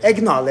 but yeah.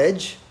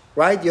 Acknowledge,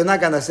 right? You're not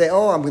going to say,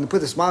 oh, I'm going to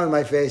put a smile on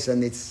my face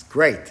and it's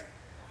great.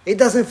 It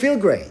doesn't feel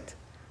great.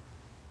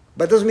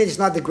 But doesn't mean it's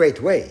not the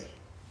great way.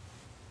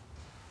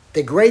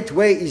 The great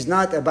way is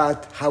not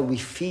about how we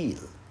feel.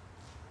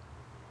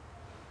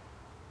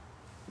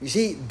 You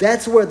see,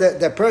 that's where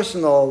the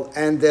personal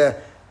and the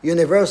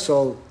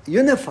universal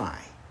unify.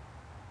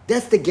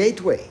 That's the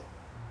gateway.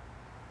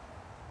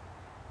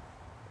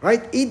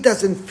 Right? It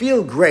doesn't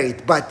feel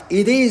great, but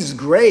it is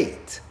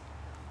great.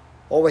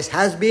 Always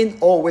has been,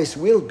 always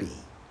will be.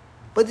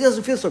 But it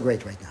doesn't feel so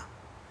great right now.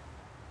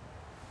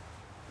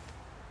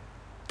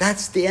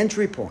 That's the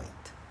entry point.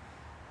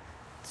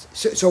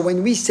 So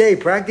when we say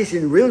practice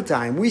in real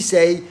time, we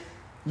say,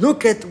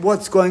 look at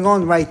what's going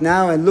on right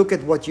now and look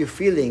at what you're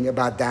feeling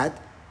about that.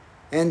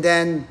 And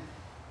then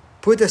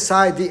put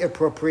aside the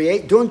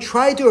appropriate. Don't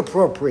try to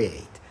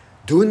appropriate.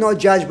 Do not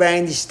judge by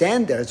any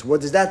standards. What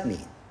does that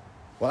mean?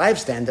 Well, I have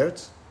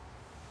standards.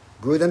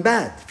 Good and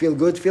bad. Feel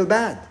good, feel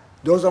bad.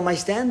 Those are my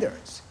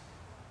standards.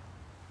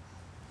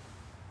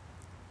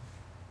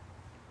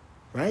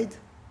 Right?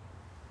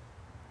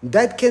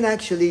 That can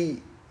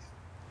actually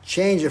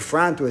change a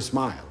frown to a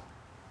smile.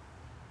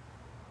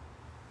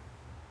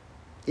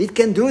 It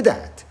can do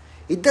that.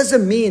 It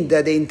doesn't mean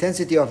that the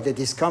intensity of the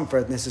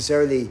discomfort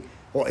necessarily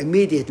or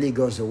immediately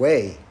goes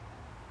away.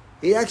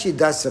 It actually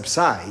does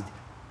subside,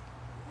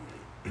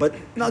 but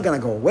not going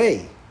to go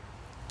away,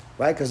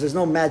 right? Because there's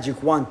no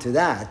magic wand to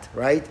that,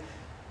 right?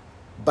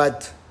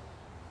 But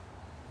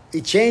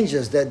it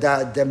changes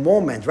the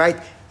moment,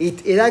 right?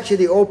 It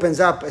actually opens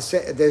up,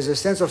 there's a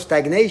sense of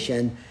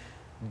stagnation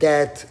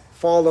that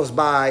follows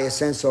by a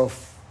sense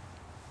of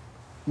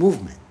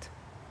movement,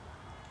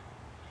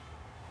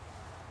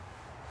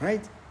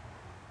 right?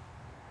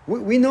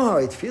 We know how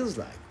it feels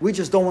like. We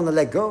just don't want to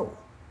let go.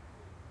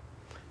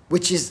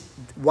 Which is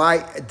why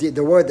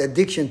the word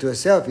addiction to a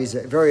self is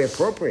very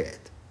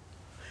appropriate.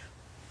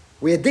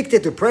 We're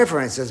addicted to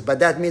preferences, but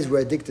that means we're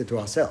addicted to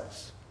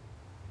ourselves.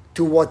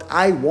 To what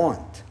I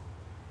want.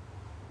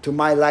 To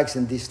my likes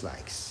and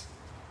dislikes.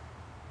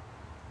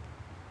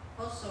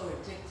 Also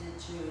addicted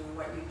to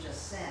what you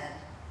just said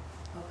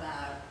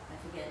about,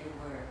 I forget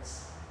your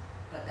words,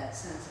 but that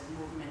sense of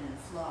movement and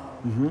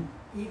flow,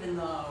 even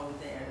though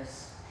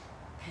there's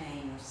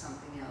pain or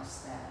something else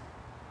that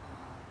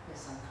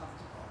is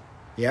uncomfortable.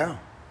 Yeah.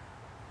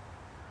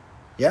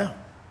 Yeah.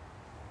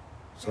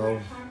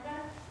 So,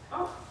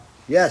 Oh,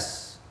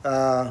 yes.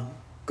 Go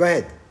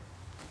ahead.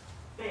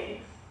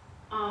 thanks.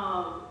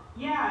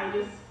 Yeah, I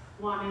just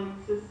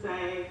wanted to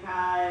say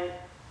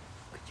that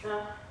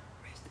the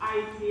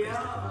idea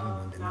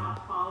of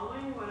not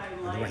following what I On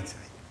the like right side.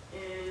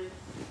 is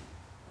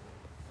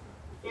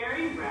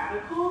very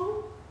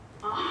radical.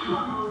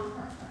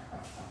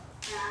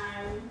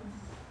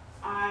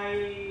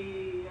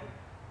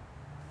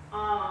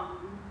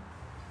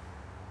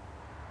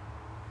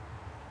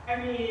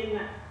 And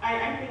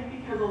I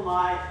think because a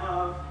lot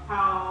of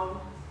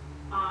how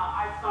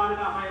I've thought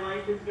about my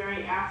life is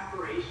very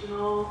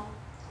aspirational,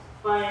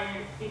 but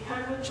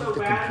because it's Check so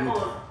the radical,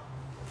 computer.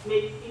 it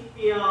makes me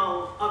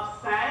feel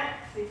upset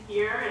to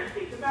hear and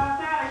think about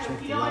that. I can Check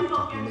the feel myself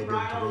laptop. You may getting be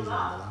able to raise riled it on the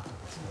up. laptop.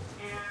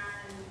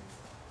 And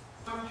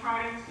I'm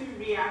trying to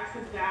react to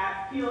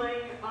that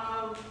feeling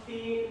of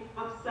being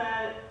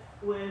upset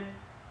with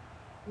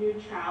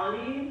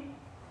neutrality.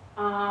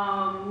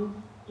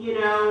 You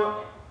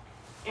know,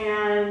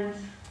 and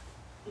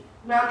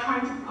not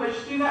trying to push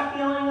through that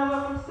feeling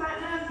of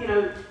upsetness. You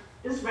know,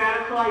 this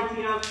radical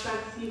idea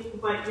upsets you,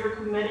 but you're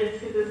committed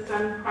to this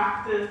Zen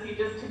practice. You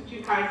just took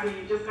Jukaisen,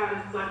 you just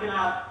gotta suck it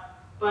up.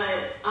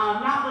 But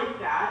not like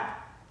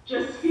that.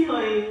 Just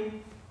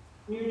feeling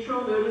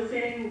neutral,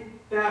 noticing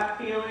that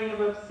feeling of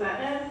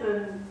upsetness,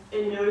 and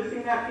in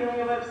noticing that feeling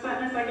of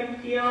upsetness, I can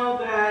feel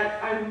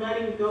that I'm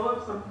letting go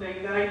of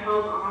something that I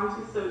held on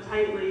to so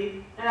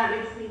tightly, and that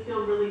makes me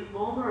feel really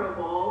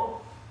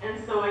vulnerable.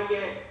 And so I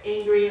get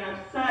angry and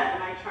upset,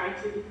 and I try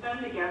to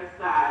defend against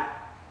that.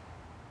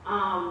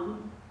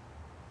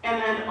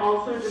 And then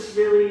also just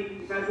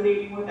really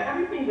resonating with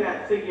everything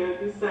that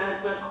Sugyoku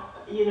said, but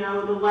you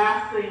know, the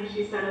last thing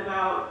she said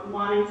about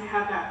wanting to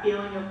have that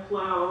feeling of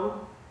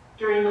flow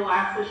during the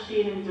last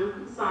sesshin in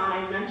Dokusan,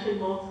 I mentioned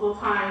multiple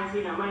times,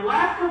 you know, my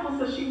last couple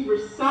sessions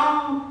were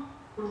so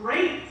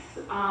great,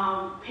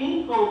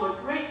 painful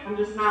but great. I'm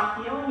just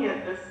not feeling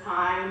it this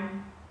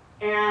time.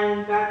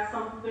 And that's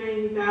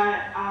something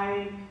that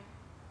I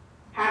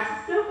had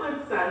to sit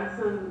with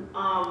since, and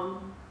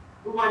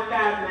what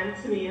that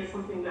meant to me is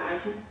something that I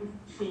can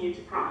continue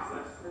to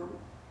process. So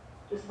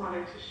just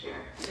wanted to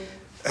share.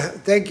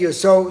 Thank you.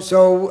 So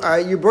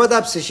you brought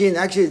up sesshin.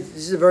 Actually, this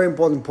is a very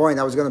important point.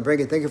 I was going to bring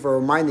it. Thank you for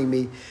reminding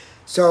me.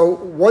 So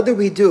what do?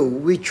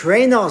 We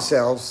train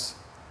ourselves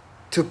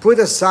to put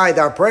aside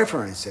our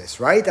preferences,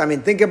 right? I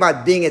mean, think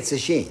about being at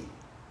sesshin.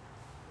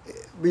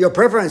 Your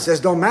preferences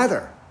don't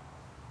matter.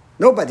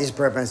 Nobody's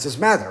preferences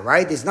matter,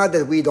 right? It's not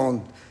that we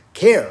don't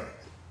care,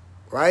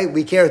 right?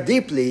 We care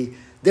deeply.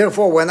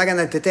 Therefore, we're not going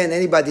to entertain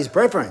anybody's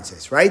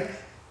preferences, right?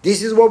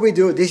 This is what we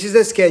do. This is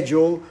the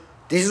schedule.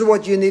 This is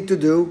what you need to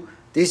do.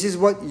 This is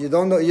what you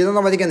don't know. You don't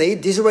know what you're going to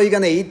eat. This is what you're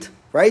going to eat,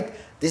 right?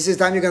 This is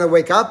the time you're going to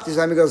wake up. This is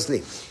the time you're going to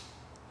sleep.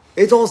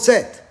 It's all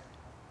set,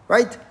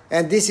 right?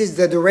 And this is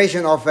the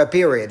duration of a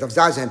period, of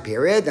Zazen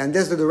period. And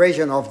this is the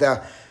duration of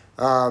the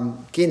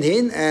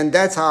Kinhin. And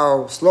that's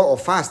how slow or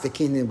fast the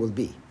Kinhin will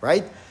be,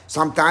 right?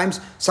 Sometimes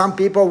some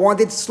people want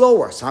it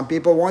slower. Some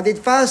people want it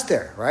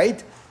faster,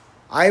 right?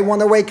 I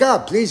want to wake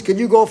up. Please, could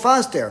you go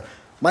faster?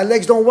 My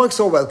legs don't work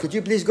so well. Could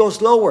you please go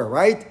slower,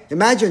 right?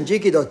 Imagine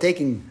Jikido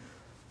taking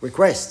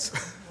requests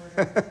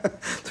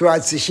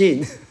throughout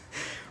Sesshin.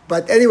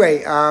 But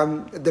anyway,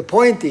 the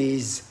point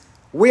is,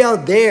 we are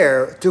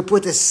there to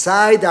put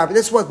aside our...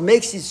 That's what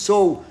makes it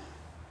so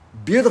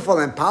beautiful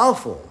and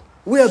powerful.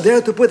 We are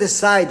there to put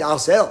aside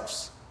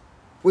ourselves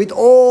with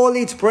all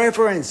its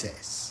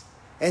preferences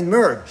and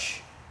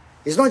merge.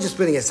 It's not just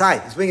putting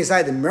aside. It's putting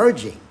aside and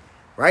merging,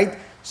 right?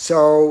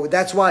 So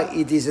that's why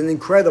it is an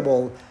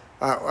incredible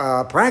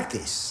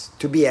practice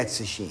to be at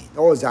Sesshin,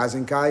 or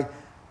Zazenkai,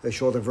 the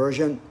shorter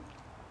version.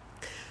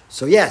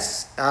 So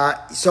yes,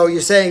 so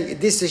you're saying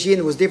this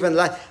Sesshin was different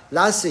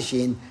last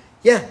Sesshin.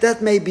 Yeah,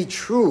 that may be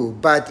true,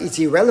 but it's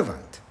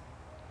irrelevant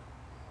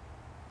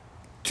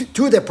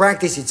to the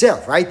practice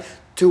itself, right?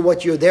 To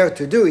what you're there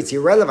to do, it's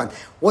irrelevant.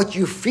 What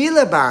you feel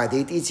about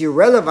it, it's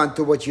irrelevant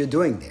to what you're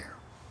doing there,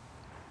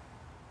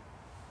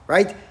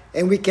 right?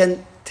 And we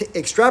can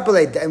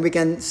extrapolate and we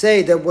can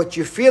say that what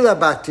you feel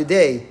about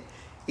today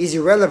is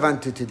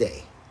irrelevant to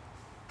today.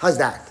 How's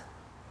that?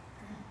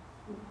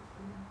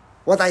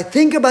 What I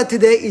think about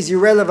today is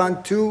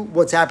irrelevant to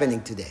what's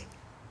happening today.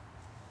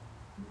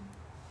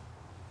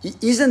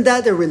 Isn't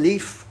that a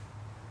relief?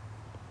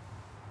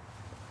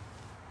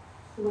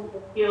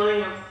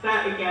 Feeling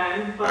upset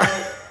again,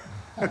 but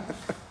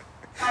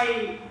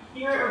I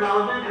hear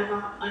irrelevant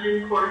as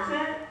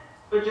unimportant,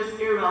 but just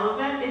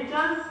irrelevant. It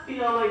does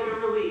feel like a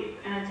relief,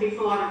 and it takes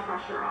a lot of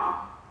pressure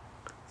off.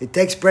 It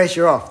takes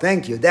pressure off.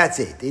 Thank you. That's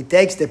it. It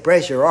takes the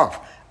pressure off.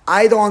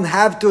 I don't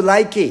have to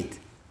like it.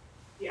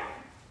 Yeah.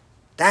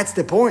 That's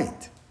the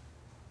point.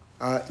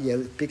 Yeah,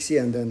 Pixie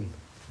and then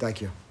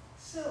thank you.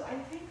 So I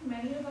think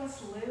many of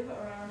us live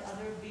around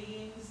other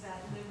beings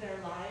that live their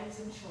lives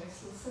in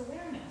choiceless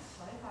awareness,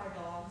 like our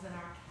dogs and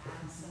our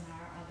cats and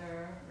our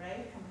other,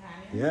 right,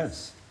 companions.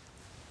 Yes.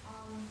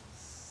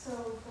 So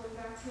going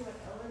back to what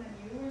Ellen and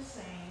you were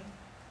saying,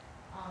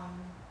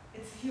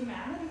 it's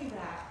humanity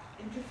that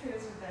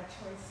interferes with that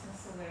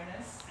choiceless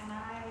awareness, and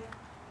I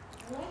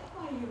like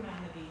my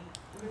humanity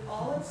with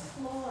all its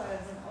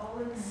flaws and all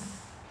its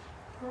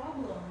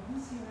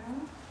problems, you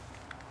know,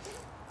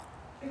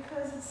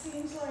 because it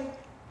seems like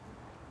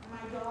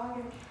my dog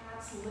and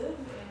cats live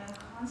in a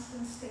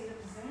constant state of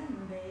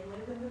Zen. They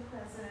live in the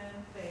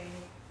present. They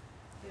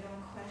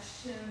don't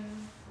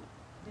question.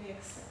 They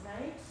accept,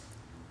 right?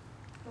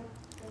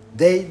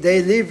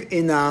 They live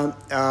in a,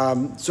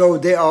 so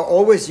they are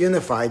always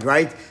unified,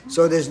 right?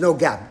 So there's no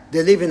gap.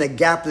 They live in a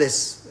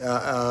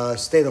gapless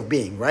state of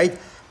being, right?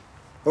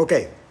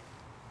 Okay.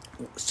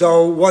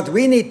 So what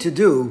we need to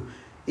do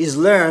is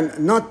learn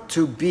not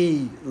to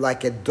be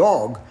like a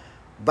dog,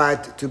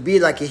 but to be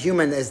like a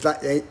human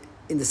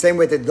in the same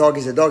way that a dog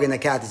is a dog and a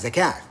cat is a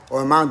cat,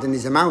 or a mountain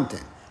is a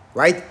mountain,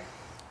 right?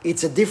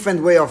 It's a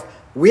different way of,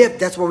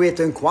 that's what we have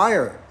to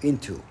inquire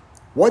into.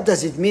 What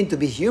does it mean to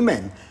be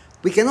human?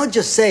 We cannot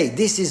just say,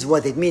 this is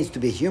what it means to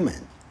be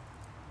human.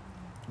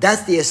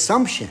 That's the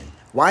assumption.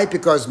 Why?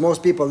 Because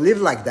most people live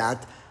like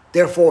that,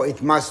 therefore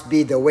it must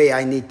be the way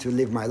I need to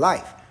live my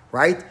life,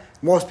 right?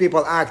 Most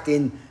people act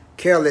in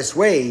careless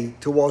way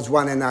towards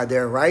one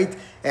another, right?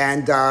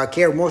 And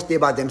care mostly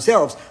about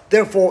themselves.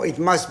 Therefore, it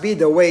must be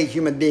the way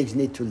human beings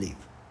need to live.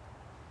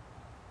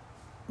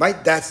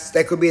 Right?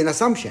 That could be an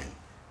assumption.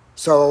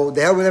 So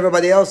the hell with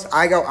everybody else.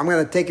 I'm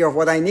going to take care of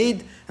what I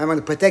need. I'm going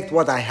to protect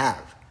what I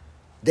have.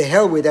 The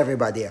hell with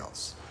everybody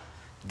else.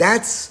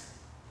 That's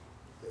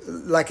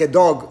like a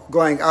dog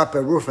going up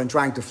a roof and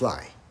trying to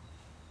fly.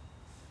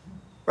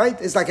 Right?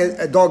 It's like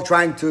a dog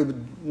trying to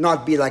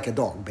not be like a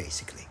dog,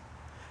 basically.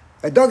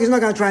 A dog is not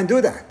going to try and do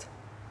that.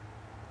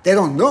 They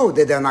don't know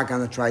that they're not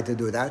going to try to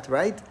do that,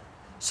 right?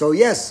 So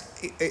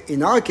yes,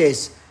 in our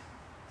case,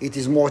 it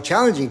is more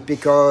challenging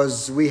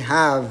because we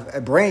have a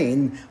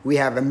brain, we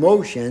have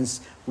emotions,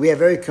 we have a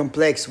very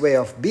complex way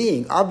of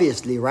being,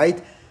 obviously,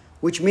 right?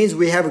 Which means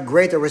we have a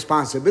greater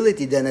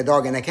responsibility than a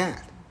dog and a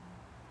cat.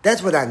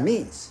 That's what that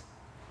means.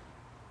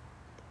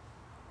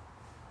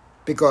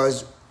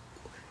 Because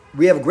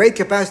we have great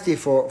capacity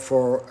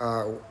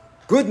for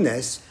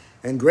goodness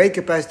and great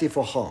capacity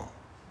for harm.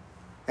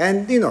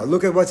 And,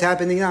 look at what's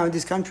happening now in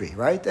this country,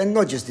 right? And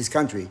not just this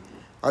country,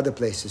 other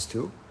places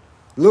too.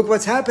 Look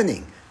what's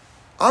happening.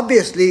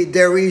 Obviously,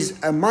 there is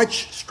a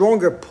much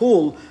stronger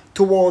pull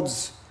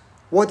towards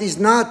what is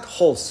not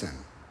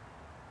wholesome,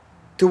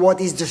 to what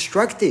is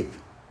destructive,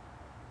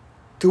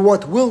 to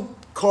what will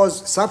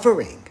cause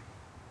suffering.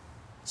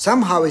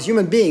 Somehow, as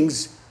human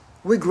beings,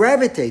 we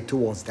gravitate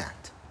towards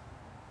that.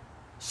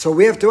 So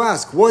we have to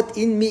ask, what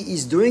in me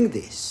is doing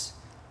this?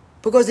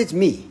 Because it's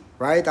me,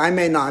 right? I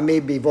may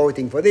be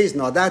voting for this,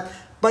 not that,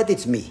 but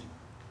it's me.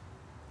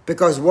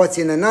 Because what's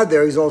in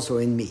another is also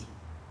in me.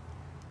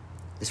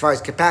 As far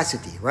as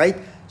capacity, right?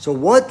 So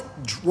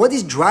what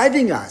is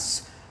driving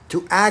us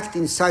to act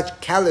in such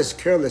callous,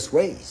 careless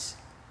ways?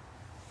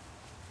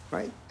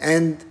 Right?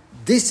 And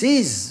this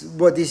is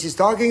what this is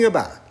talking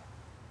about.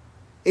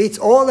 It's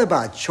all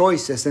about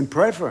choices and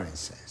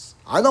preferences.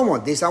 I don't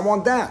want this, I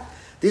want that.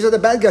 These are the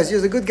bad guys, these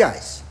are the good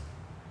guys.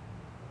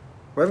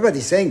 Well,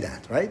 everybody's saying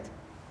that, right?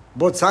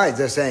 Both sides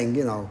are saying,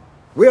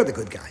 we're the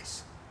good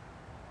guys.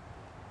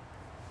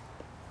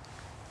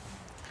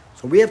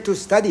 So we have to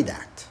study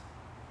that.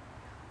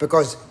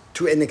 Because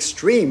to an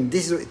extreme,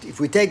 if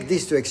we take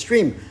this to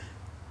extreme,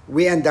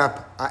 we end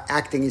up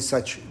acting in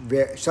such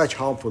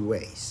harmful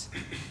ways.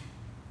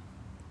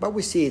 But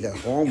we see it at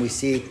home, we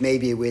see it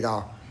maybe with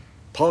our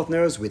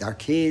partners, with our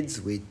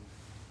kids, with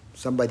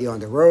somebody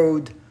on the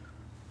road.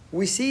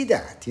 We see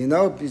that,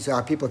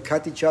 people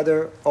cut each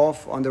other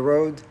off on the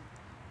road.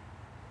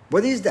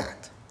 What is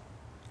that?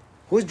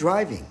 Who's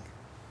driving?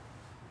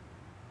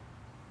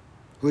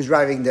 Who's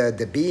driving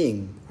the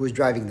being? Who's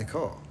driving the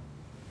car?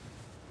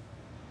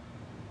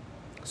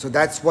 So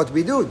that's what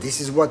we do. This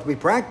is what we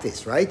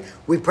practice, right?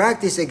 We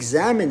practice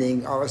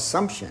examining our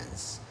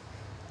assumptions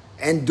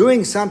and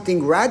doing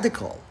something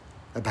radical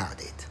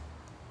about it,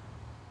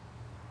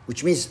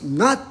 which means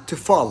not to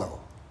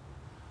follow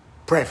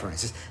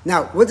preferences.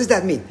 Now, what does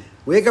that mean?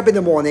 Wake up in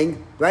the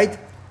morning, right?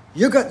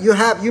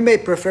 You may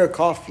prefer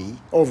coffee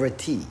over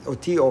tea or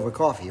tea over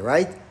coffee,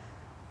 right?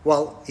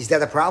 Well, is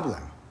that a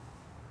problem?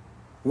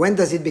 When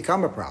does it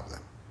become a problem?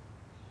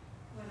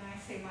 When I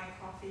say my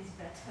coffee is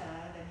better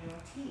than your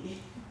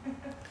tea.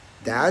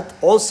 That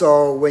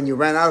also when you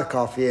ran out of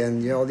coffee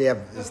and you only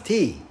have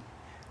tea,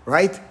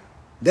 right?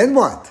 Then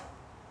what?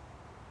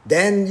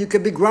 Then you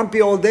could be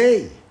grumpy all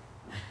day.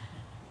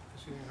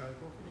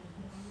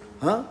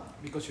 Huh?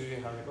 Because you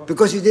didn't have the coffee.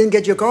 Because you didn't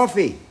get your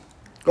coffee.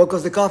 Or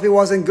because the coffee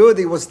wasn't good,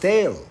 it was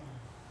stale.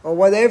 Or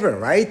whatever,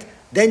 right?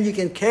 Then you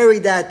can carry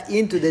that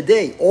into the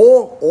day.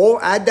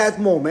 Or at that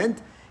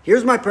moment,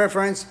 here's my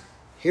preference,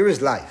 here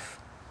is life.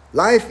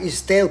 Life is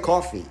stale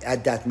coffee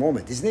at that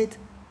moment, isn't it?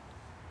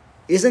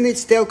 Isn't it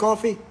stale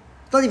coffee?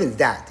 Not even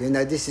that.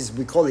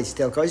 We call it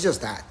stale coffee, it's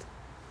just that.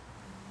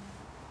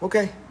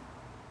 Okay.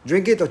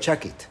 Drink it or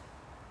chuck it.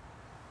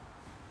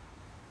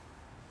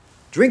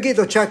 Drink it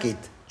or chuck it,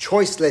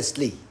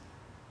 choicelessly.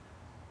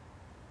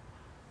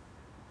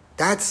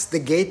 That's the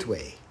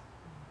gateway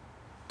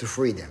to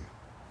freedom,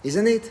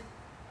 isn't it?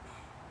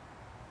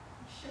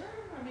 Sure,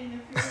 if you're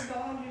a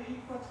dog, you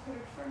eat what's put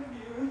in front of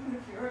you, and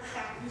if you're a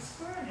cat, you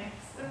spurn it.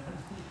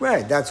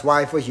 Right, that's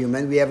why for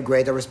human we have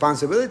greater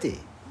responsibility.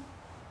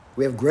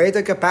 We have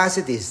greater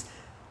capacities.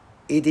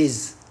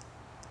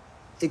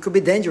 It could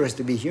be dangerous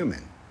to be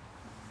human.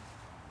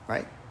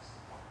 Right?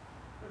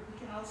 But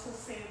we can also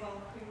save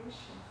all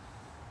creation.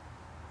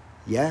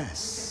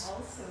 Yes. We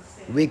can also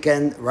save. We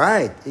can,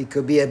 right. It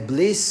could be a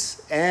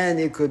bliss and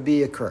it could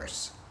be a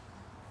curse.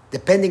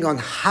 Depending on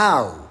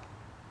how.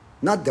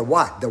 Not the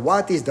what. The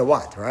what is the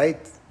what, right?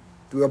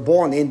 We were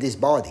born in this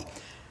body.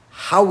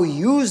 How we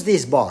use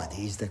this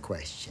body is the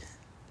question.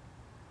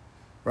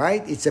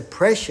 Right? It's a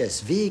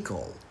precious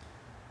vehicle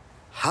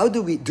How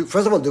do we do?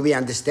 First of all, do we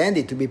understand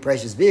it to be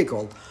precious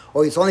vehicle,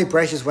 or it's only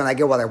precious when I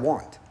get what I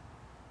want,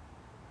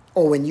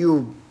 or when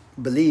you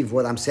believe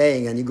what I'm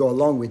saying and you go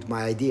along with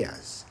my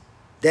ideas,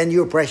 then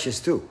you're precious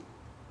too,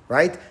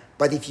 right?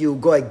 But if you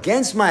go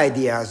against my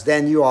ideas,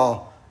 then you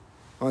are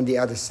on the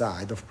other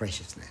side of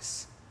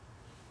preciousness.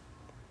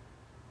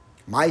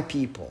 My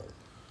people,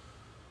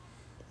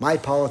 my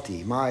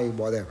party, my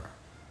whatever.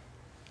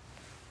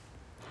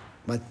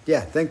 But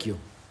yeah, thank you.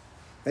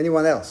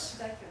 Anyone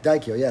else?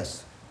 Daikyo,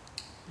 yes.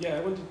 Yeah,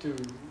 I wanted to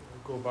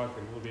go back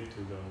a little bit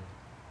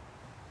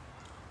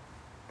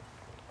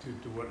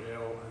to what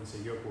El and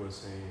Seyoko was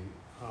saying.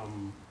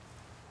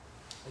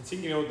 I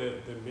think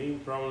the main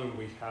problem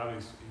we have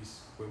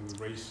is when we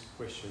raise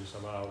questions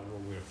about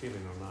what we're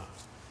feeling or not.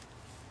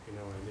 And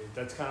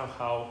that's kind of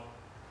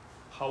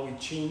how we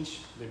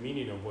change the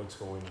meaning of what's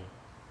going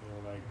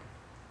on.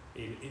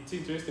 It's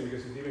interesting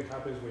because it even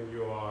happens when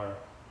you are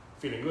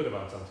feeling good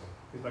about something.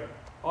 It's like,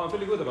 oh, I'm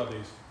feeling good about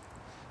this,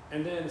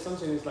 and then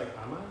something is like,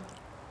 am I?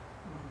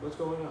 What's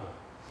going on?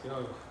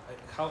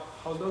 How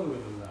long will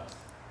it last?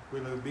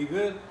 Will it be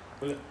good?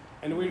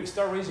 And we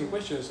start raising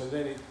questions, and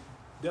then it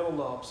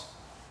develops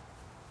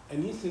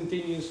an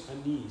instantaneous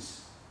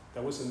unease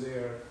that wasn't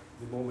there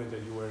the moment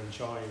that you were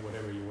enjoying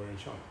whatever you were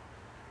enjoying.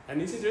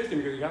 And it's interesting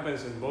because it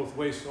happens in both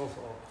ways. Of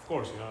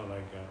course,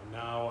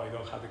 now I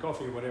don't have the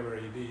coffee, whatever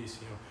it is,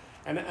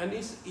 and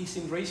it's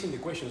in raising the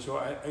question.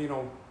 So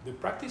the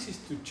practice is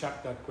to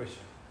check that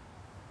question.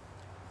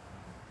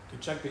 To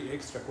check the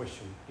extra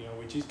question,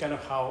 which is kind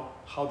of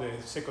how the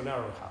second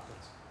arrow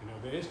happens.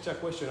 The extra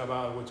question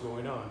about what's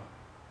going on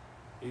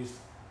is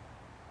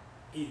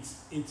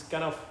it's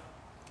kind of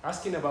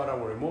asking about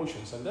our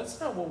emotions, and that's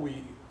not what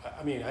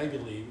I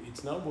believe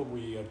it's not what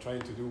we are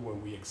trying to do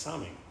when we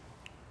examine.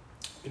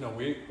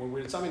 When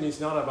we examine, it's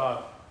not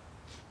about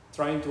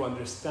trying to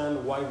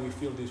understand why we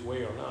feel this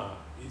way or not.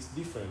 It's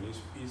different.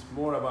 It's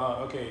more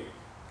about, okay,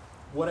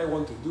 what I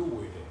want to do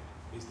with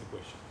it is the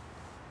question.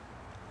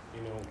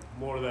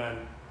 More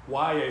than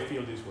why I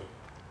feel this way.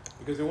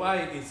 Because the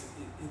why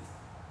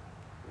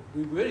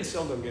we very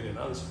seldom get an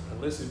answer,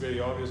 unless it's very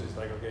obvious. It's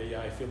like, okay,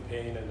 yeah, I feel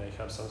pain and I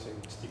have something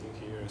sticking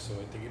here, so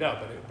I take it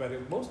out.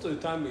 But most of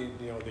the time,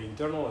 the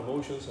internal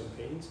emotions and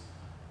pains,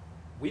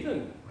 we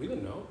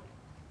don't know.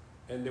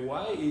 And the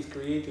why is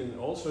creating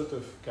all sorts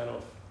of kind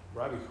of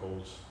rabbit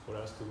holes for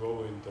us to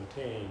go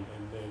entertain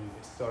and then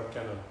start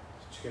kind of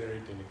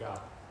generating a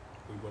gap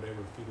with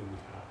whatever feeling we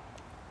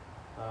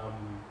have.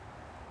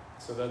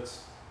 So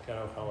that's kind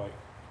of how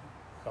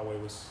I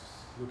was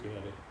looking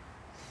at it.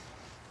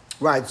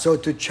 Right. So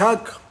to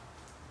chuck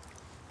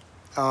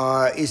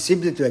is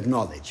simply to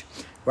acknowledge,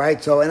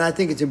 right? So, and I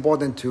think it's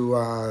important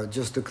to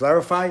just to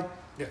clarify.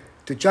 Yeah.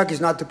 To chuck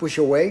is not to push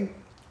away.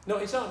 No,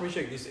 it's not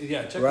reject.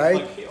 Chuck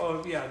right? Is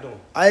like, no.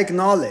 I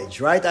acknowledge,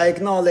 right? I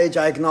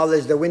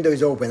acknowledge the window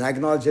is open. I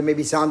acknowledge there may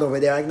be sound over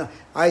there.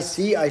 I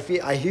see, I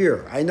feel, I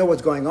hear. I know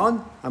what's going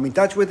on. I'm in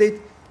touch with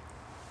it.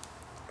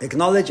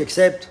 Acknowledge,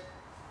 accept.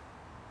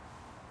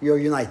 You're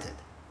united.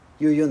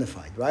 You're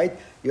unified, right?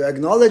 You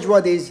acknowledge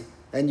what is,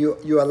 and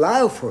you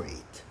allow for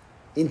it.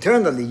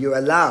 Internally, you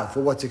allow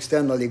for what's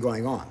externally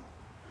going on.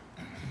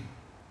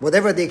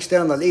 Whatever the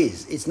external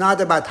is. It's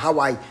not about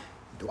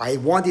do I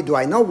want it, do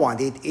I not want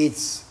it?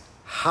 It's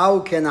how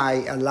can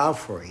I allow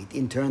for it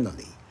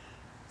internally?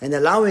 And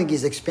allowing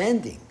is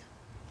expanding.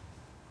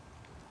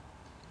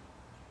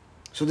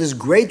 So there's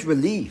great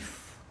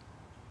relief,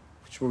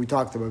 which is what we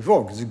talked about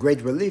before. There's a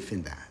great relief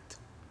in that.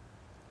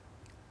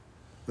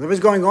 Whatever's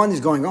going on is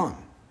going on.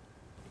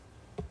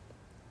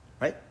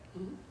 Right?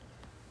 Mm-hmm.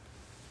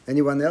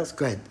 Anyone else?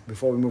 Go ahead,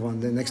 before we move on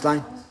to the next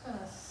line. I was going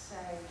to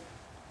say,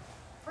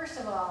 first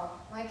of all,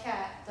 my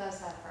cat does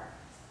have preferences.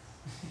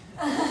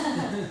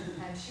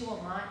 And she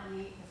will not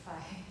eat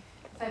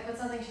if I put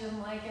something she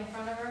doesn't like in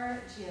front of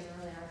her. She has a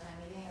really hard time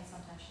eating, and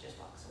sometimes she just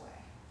walks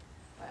away.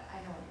 But I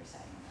know what you're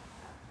saying about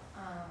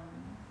that.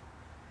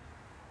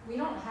 We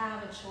don't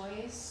have a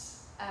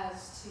choice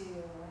as to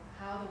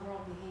how the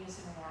world behaves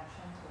in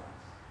reaction to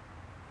us.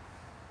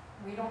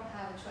 We don't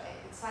have a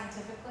choice.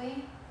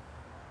 Scientifically,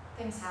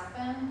 things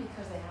happen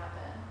because they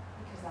happen,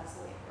 because that's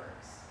the way it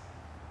works.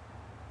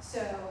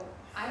 So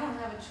I don't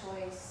have a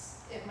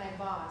choice. If my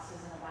boss is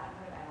in a bad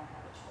mood, I don't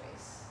have a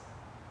choice.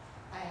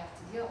 I have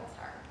to deal with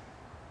her,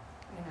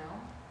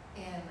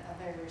 in a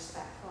very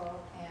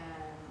respectful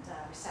and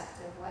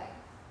receptive way,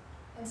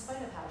 in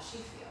spite of how she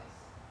feels.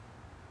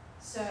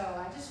 So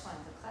I just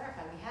wanted to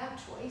clarify, we have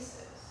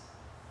choices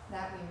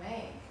that we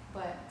make,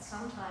 but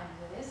sometimes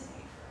it is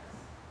made for us.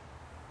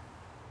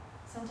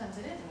 Sometimes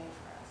it is made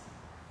for us.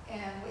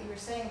 And what you were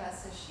saying about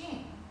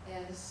sashimi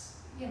is,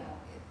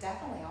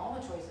 definitely all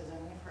the choices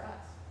are made for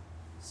us,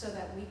 so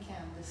that we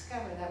can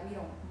discover that we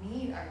don't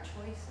need our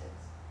choices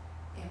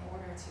in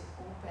order to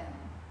open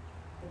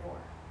the door.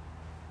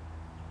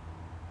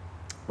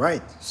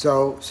 Right.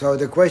 So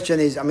the question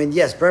is,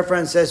 yes,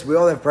 preferences. We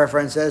all have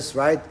preferences,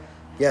 right?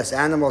 Yes,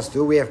 animals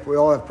do. We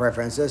all have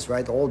preferences,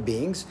 right? All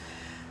beings.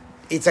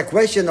 It's a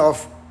question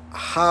of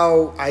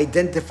how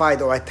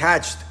identified or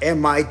attached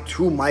am I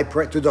to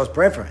those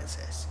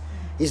preferences.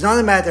 It's not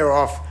a matter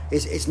of,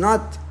 it's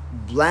not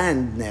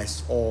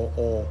blandness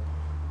or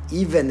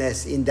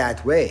evenness in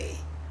that way.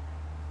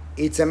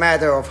 It's a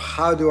matter of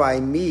how do I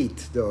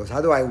meet those, how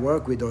do I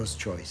work with those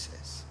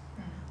choices.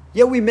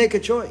 Yeah, we make a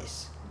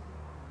choice.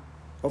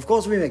 Of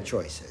course we make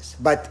choices.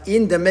 But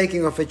in the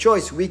making of a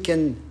choice, we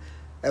can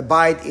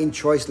abide in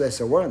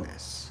choiceless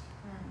awareness.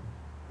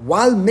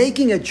 While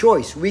making a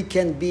choice, we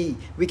can be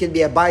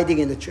abiding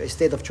in a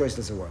state of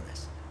choiceless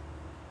awareness.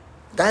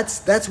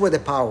 That's where the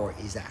power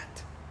is at.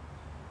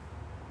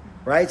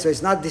 Right? So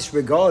it's not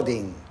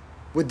disregarding.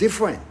 We're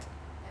different.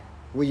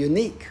 We're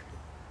unique.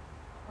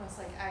 Well, it's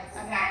like,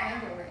 I'm not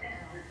anger right now.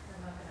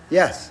 We're not gonna.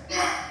 Yes.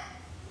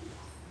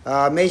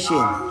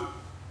 Meishin.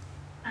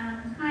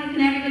 Hi, can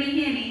everybody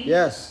hear me?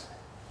 Yes.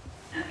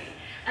 Okay.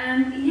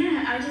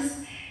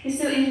 It's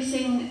so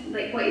interesting,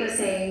 like what you were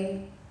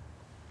saying,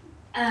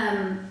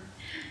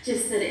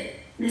 just that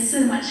there's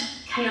so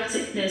much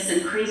chaoticness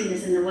and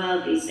craziness in the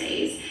world these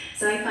days.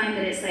 So I find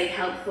that it's like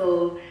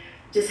helpful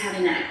just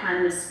having that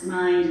equanimous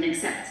mind and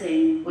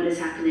accepting what is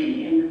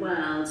happening in the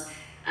world.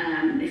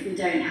 If we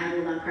don't have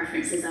all our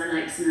preferences, our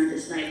likes and our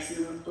dislikes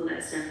and all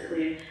that stuff that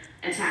we're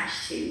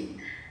attached to.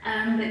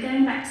 But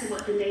going back to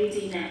what the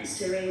lady next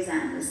to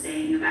Razan was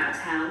saying about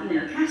how, a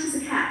cat is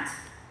a cat,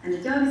 and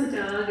a dog is a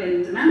dog,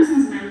 and a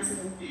mountain is a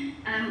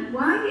mountain.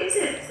 Why is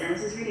it, then,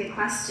 this is really a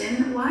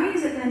question, why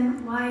is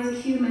a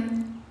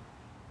human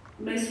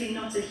mostly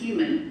not a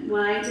human?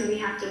 Why do we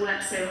have to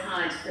work so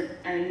hard for,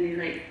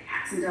 like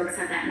cats and dogs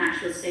have that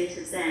natural state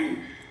of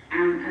Zen,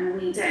 and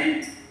we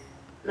don't?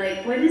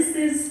 Like, what is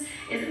this?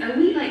 Are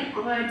we like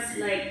God's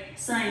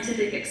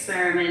scientific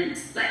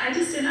experiment? Like, I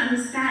just don't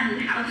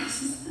understand how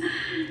this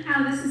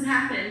has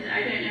happened.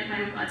 I don't know if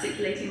I'm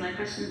articulating my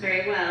question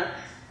very well,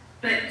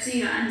 but do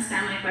you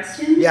understand my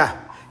question? Yeah.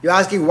 You're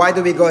asking why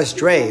do we go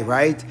astray,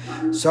 right?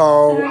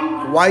 So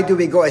why do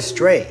we go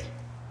astray?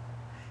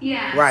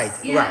 Yeah. Right,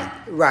 yeah.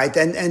 right.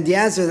 And the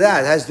answer to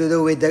that has to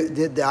do with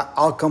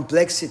our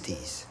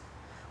complexities.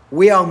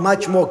 We are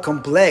much more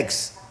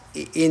complex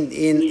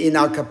in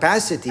our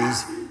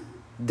capacities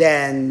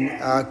than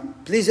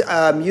please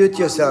mute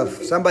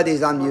yourself. Somebody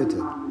is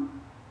unmuted.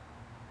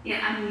 Yeah,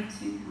 I'm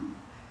muting.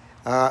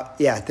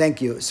 Yeah,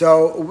 thank you.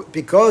 So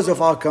because of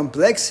our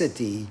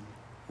complexity,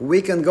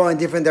 we can go in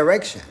different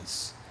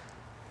directions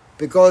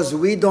because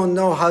we don't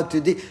know how to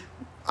deal.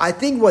 I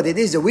think what it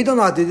is that we don't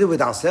know how to deal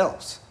with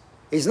ourselves.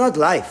 It's not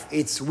life.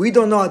 It's we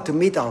don't know how to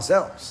meet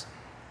ourselves,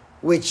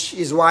 which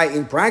is why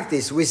in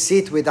practice we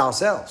sit with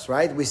ourselves,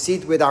 right? We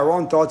sit with our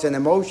own thoughts and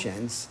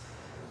emotions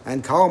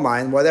and karma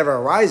and whatever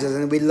arises,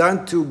 and we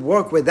learn to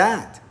work with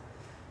that.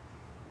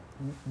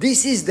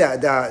 This is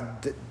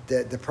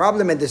the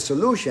problem, and the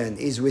solution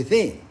is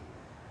within,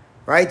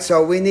 right?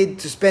 So we need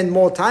to spend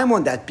more time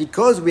on that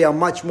because we are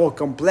much more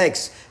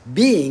complex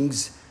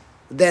beings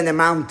than a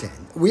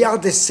mountain. We are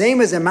the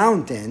same as a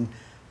mountain,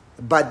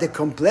 but the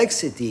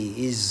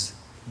complexity is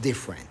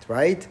different,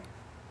 right?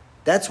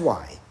 That's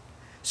why.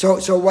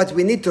 So what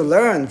we need to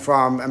learn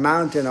from a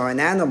mountain or an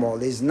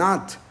animal is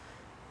not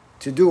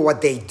to do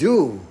what they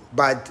do,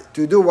 but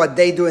to do what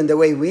they do in the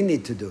way we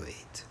need to do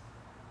it.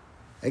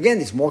 Again,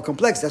 it's more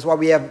complex. That's why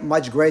we have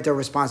much greater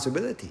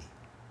responsibility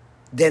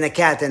than a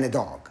cat and a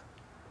dog.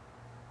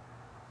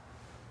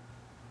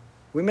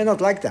 We may not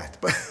like that,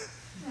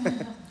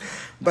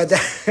 but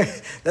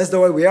that's the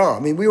way we are. I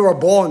mean, we were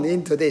born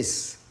into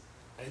this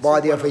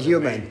body of a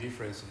human. The main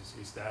difference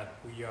is that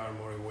we are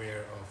more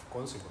aware of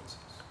consequences.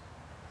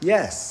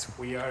 Yes.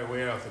 We are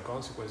aware of the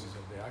consequences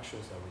of the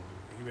actions that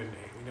we do.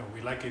 Even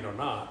we like it or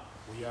not,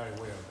 we are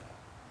aware of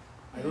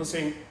that. I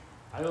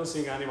don't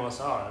think animals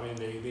are. I mean,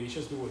 they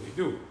just do what they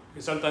do.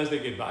 Sometimes they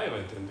get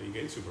violent and they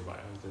get super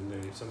violent,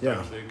 and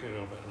sometimes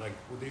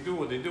they do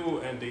what they do,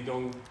 and they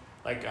don't.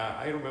 Like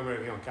I remember,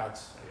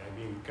 cats. I've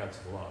been with cats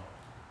a lot,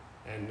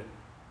 and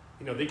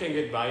they can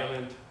get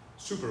violent,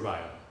 super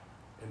violent,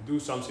 and do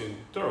something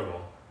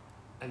terrible,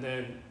 and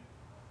then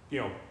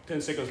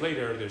 10 seconds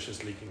later, they're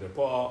just licking their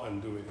paw and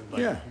doing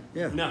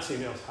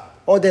nothing else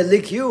happens. Or they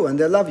lick you and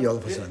they love you all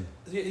of a sudden.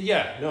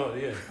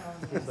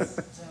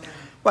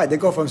 Why? They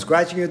go from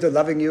scratching you to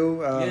loving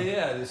you?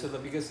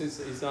 Because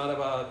it's not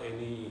about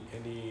any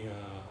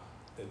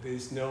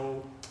there's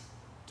no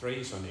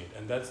trace on it.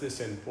 And that's the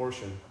Zen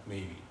portion,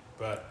 maybe.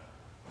 But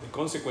the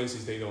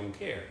consequences, they don't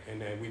care.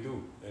 And we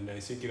do. And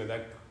I think,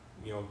 that,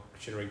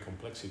 generate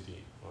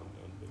complexity on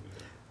the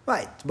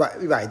Right.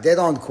 They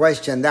don't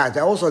question that.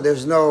 Also,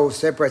 there's no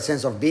separate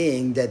sense of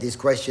being that is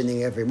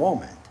questioning every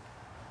moment,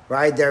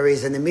 right? There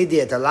is an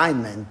immediate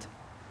alignment.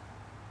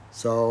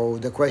 So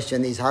the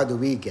question is, how do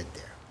we get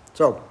there?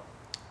 So,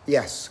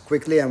 yes,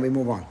 quickly, and we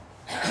move on.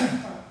 I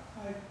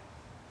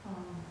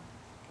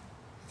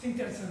think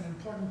there's an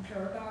important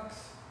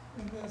paradox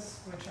in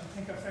this, which I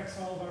think affects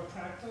all of our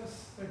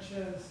practice, which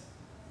is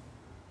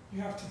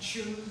you have to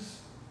choose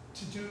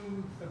to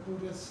do the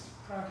Buddhist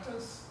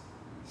practice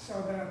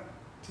so that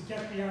to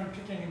get beyond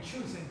picking and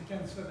choosing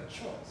begins with a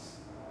choice.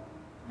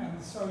 And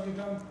so you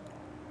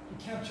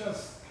can't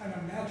just kind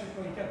of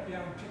magically get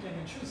beyond picking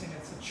and choosing.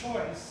 It's a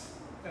choice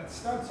that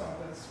starts all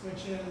this,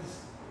 which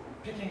is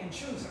picking and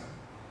choosing.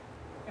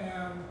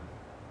 And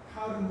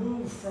how to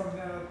move from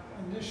that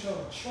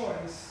initial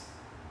choice,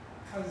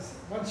 because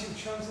once you've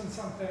chosen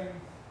something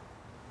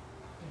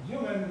in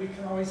human, we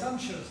can always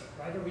unchoose it,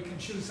 right? Or we can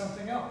choose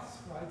something else,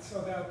 right?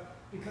 So that,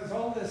 because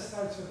all this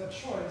starts with a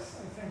choice,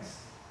 I think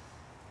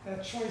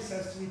that choice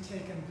has to be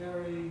taken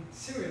very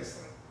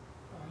seriously.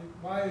 Right?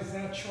 Why is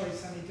that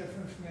choice any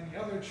different from any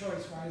other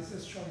choice? Why is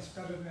this choice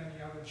better than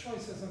any other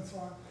choices, and so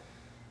on?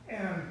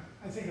 And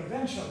I think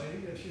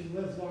eventually, if you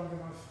live long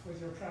enough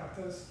with your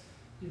practice,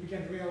 you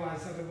begin to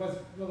realize that it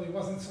really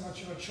wasn't so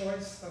much of a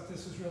choice, that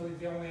this was really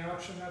the only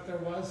option that there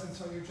was, and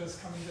so you're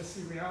just coming to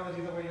see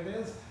reality the way it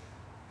is.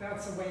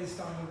 That's a ways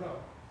down the road.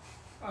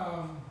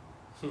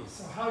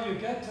 So how you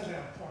get to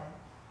that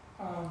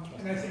point,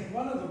 and I think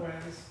one of the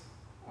ways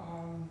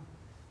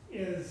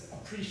is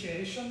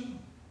appreciation,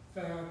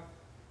 that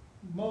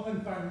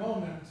moment by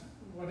moment,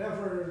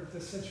 whatever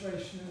the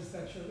situation is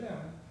that you're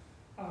in.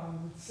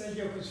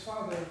 Seiyuku's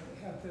father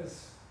had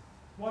this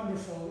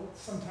wonderful,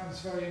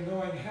 sometimes very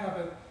annoying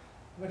habit.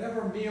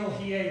 Whatever meal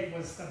he ate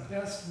was the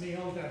best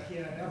meal that he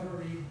had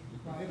ever eaten,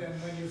 right? And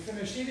when you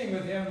finished eating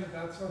with him,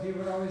 that's what he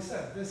would always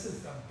say, this is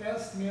the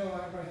best meal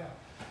I ever had.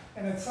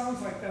 And it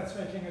sounds like that's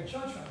making a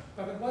judgment,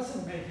 but it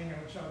wasn't making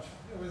a judgment.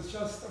 It was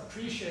just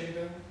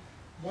appreciating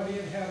what he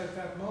had had at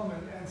that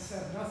moment and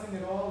said nothing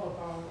at all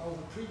about all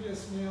the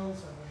previous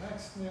meals or the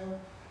next meal.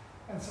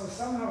 And so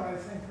somehow I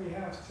think we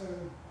have to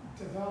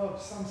develop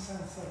some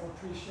sense of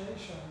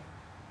appreciation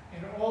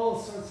in all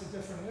sorts of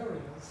different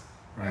areas.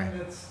 Right.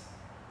 And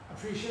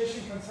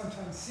appreciation can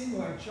sometimes seem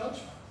like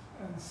judgment.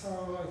 And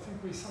so I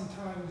think we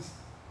sometimes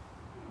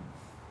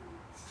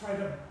try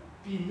to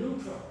be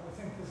neutral. I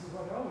think this is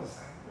what I was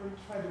saying. We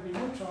try to be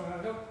neutral,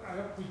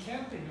 and we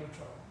can't be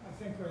neutral.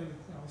 I think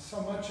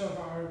so much of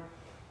our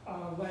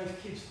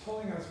life keeps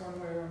pulling us one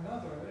way or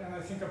another. And I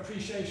think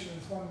appreciation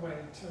is one way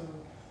to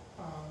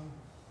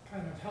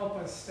kind of help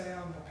us stay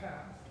on the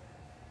path.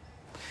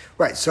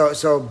 Right,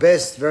 so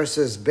best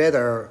versus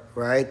better,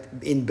 right?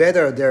 In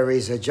better there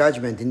is a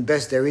judgment. In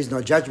best there is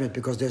no judgment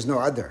because there's no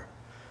other.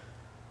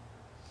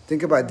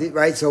 Think about it,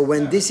 right? So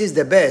when this is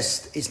the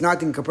best, it's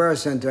not in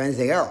comparison to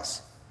anything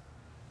else.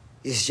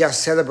 It's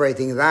just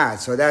celebrating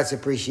that. So that's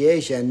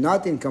appreciation,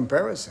 not in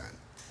comparison.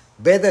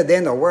 Better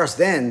than or worse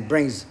than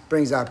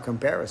brings up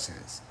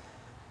comparisons.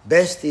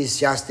 Best is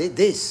just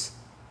this.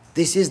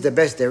 This is the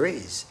best there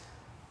is.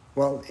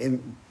 Well,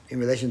 in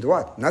relation to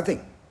what?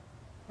 Nothing.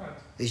 Right.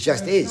 It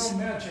just is. No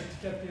magic to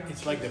get beyond.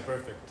 It's like the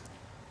perfect.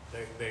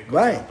 The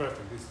Right.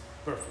 perfect is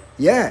perfect.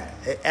 Yeah,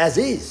 as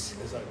is.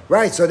 Exactly.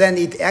 Right, so then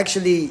it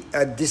actually,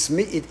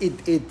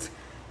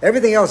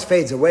 everything else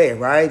fades away,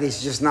 right?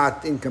 It's just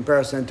not in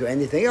comparison to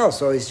anything else,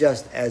 so it's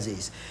just as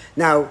is.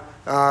 Now,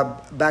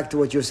 back to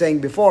what you were saying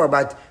before,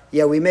 but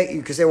yeah,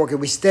 you could say, okay,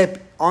 we step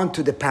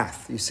onto the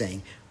path, you're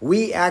saying.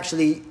 We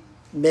actually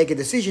make a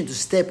decision to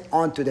step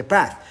onto the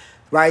path,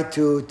 right?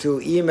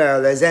 To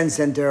email a Zen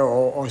center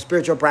or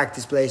spiritual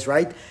practice place,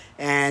 right?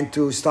 And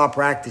to stop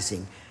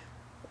practicing.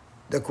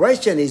 The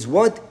question is,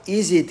 what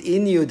is it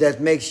in you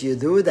that makes you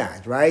do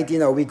that, right?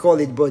 We call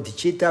it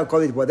bodhicitta,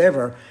 call it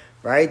whatever,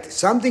 right?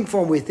 Something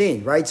from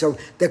within, right? So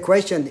the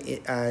question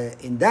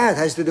in that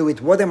has to do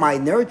with what am I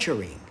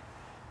nurturing?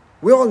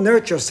 We all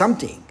nurture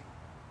something.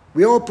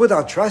 We all put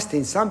our trust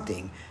in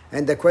something.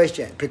 And the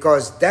question,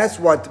 because that's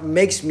what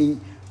makes me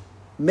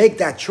make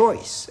that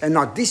choice and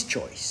not this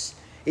choice.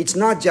 It's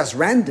not just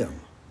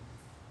random.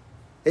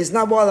 It's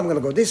not, well, I'm going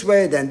to go this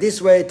way, then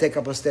this way, take a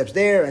couple of steps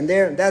there and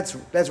there.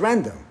 That's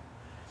random.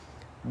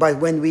 But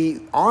when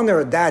we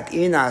honor that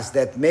in us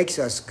that makes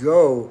us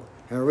go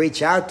and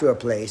reach out to a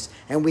place,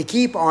 and we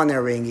keep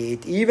honoring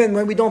it even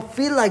when we don't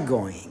feel like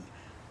going,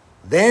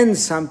 then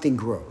something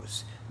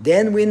grows.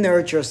 Then we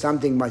nurture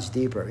something much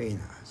deeper in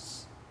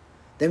us.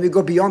 Then we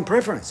go beyond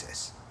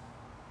preferences.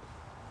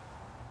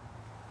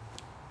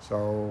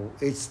 So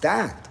it's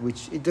that,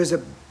 there's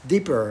a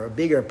deeper, a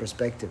bigger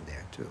perspective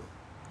there too,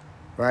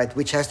 right?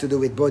 Which has to do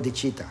with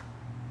bodhicitta.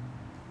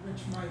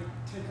 Which might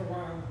take a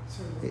while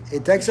to...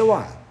 It takes a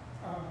while.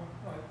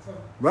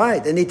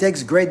 Right, and it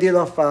takes a great deal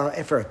of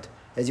effort.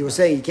 As you were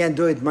saying, you can't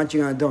do it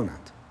munching on a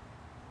donut.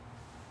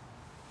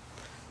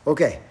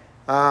 Okay,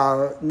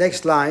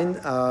 next line,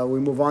 we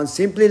move on.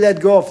 Simply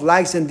let go of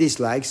likes and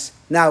dislikes.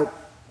 Now,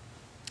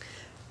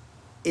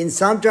 in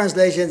some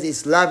translations,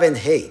 it's love and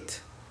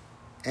hate.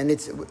 And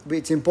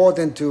it's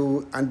important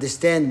to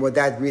understand what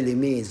that really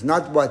means,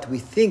 not what we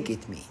think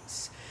it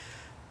means.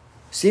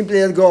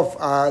 Simply let go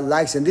of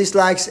likes and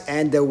dislikes,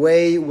 and the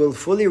way will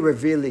fully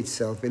reveal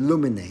itself,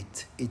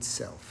 illuminate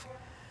itself.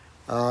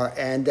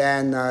 And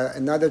then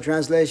another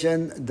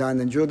translation, Dan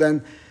and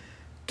Jordan,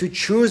 to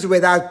choose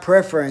without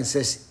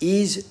preferences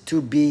is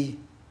to be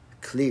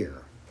clear.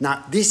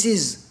 Now, this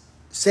is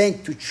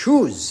saying to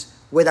choose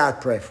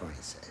without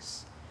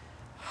preferences.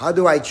 How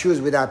do I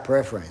choose without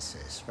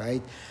preferences,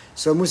 right?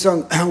 So,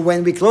 Musang,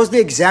 when we closely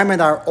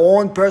examine our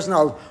own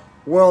personal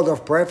world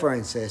of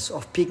preferences,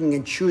 of picking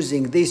and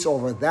choosing this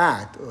over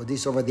that, or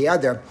this over the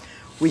other,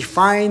 we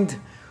find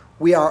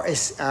we are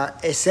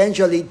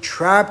essentially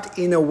trapped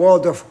in a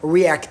world of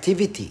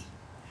reactivity,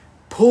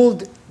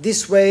 pulled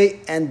this way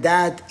and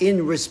that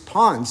in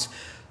response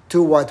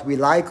to what we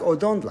like or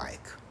don't like.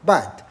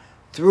 But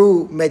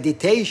through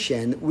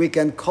meditation, we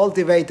can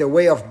cultivate a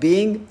way of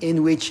being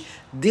in which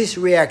this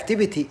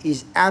reactivity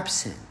is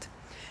absent.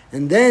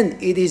 And then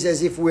it is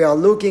as if we are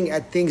looking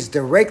at things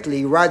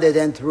directly rather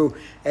than through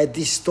a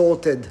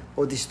distorted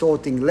or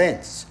distorting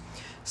lens.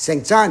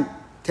 Seng Chan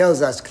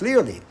tells us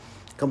clearly,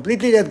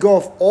 completely let go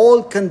of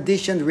all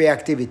conditioned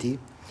reactivity,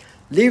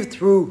 live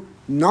through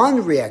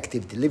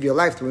non-reactivity, live your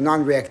life through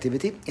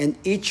non-reactivity, and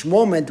each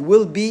moment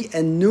will be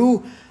a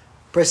new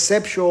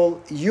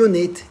perceptual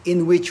unit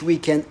in which we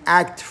can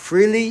act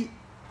freely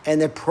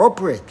and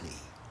appropriately.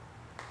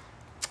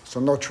 So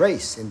no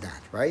trace in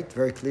that, right?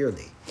 Very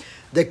clearly.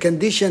 The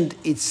conditioned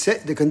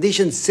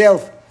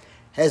self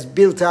has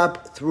built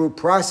up through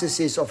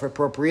processes of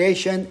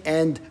appropriation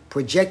and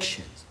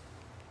projections.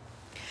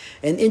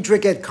 An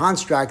intricate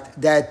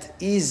construct that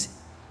is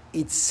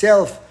in its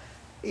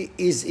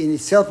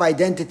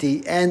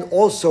self-identity and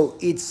also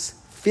its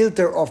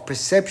filter of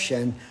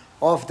perception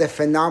of the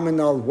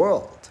phenomenal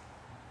world.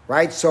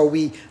 Right? So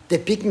the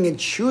picking and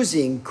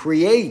choosing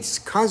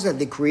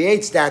constantly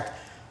creates that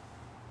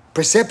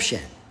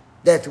perception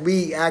that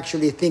we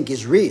actually think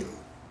is real.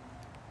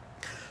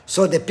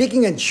 So the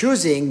picking and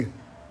choosing,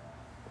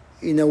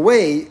 in a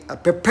way,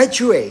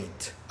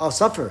 perpetuate our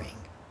suffering.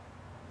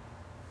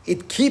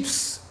 It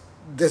keeps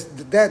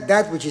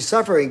that which is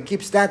suffering,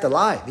 keeps that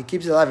alive. It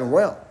keeps it alive and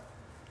well.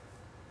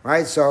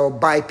 Right? So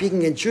by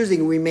picking and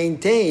choosing, we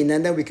maintain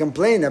and then we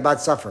complain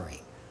about suffering.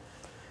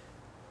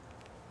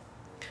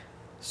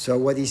 So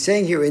what he's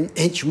saying here, in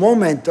each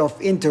moment of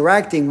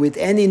interacting with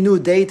any new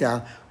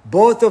data,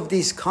 both of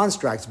these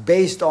constructs,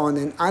 based on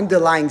an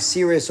underlying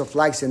series of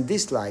likes and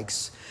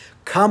dislikes,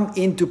 come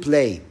into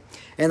play,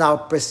 and our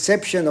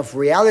perception of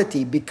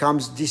reality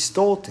becomes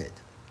distorted.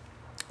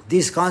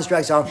 These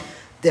constructs are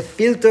the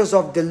filters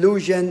of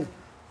delusion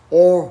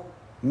or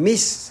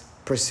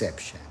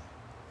misperception.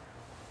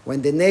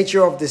 When the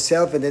nature of the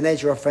self and the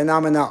nature of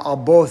phenomena are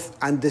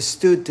both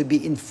understood to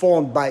be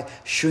informed by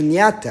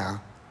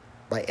shunyata,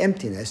 by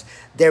emptiness,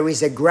 there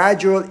is a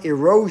gradual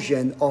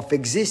erosion of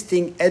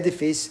existing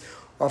edifice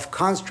of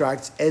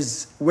constructs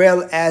as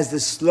well as the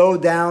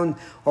slowdown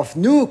of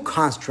new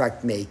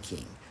construct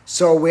making.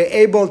 So we're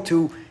able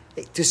to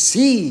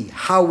see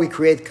how we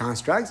create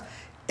constructs,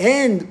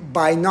 and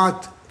by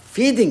not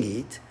feeding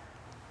it,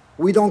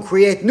 we don't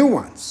create new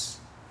ones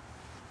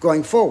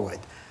going forward.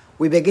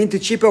 We begin to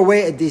chip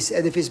away at this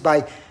edifice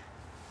by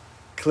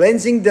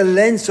cleansing the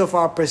lens of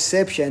our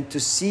perception to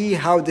see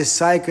how the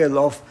cycle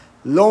of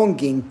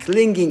longing,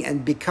 clinging,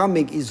 and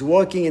becoming is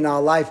working in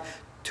our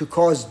life to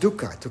cause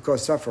dukkha, to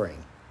cause suffering.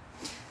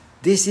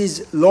 This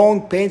is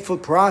long, painful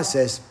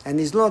process and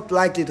is not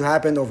likely to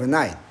happen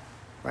overnight,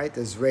 right?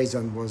 As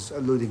Rezan was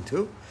alluding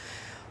to.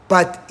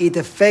 But its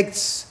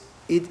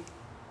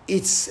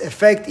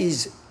effect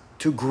is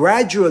to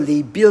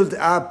gradually build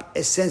up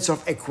a sense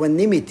of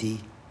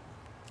equanimity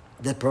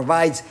that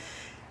provides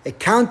a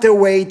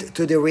counterweight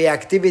to the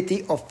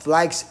reactivity of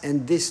likes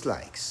and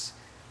dislikes.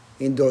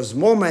 In those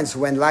moments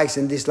when likes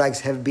and dislikes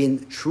have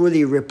been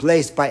truly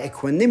replaced by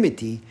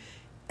equanimity,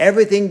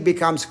 everything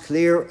becomes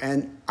clear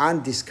and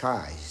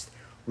undisguised,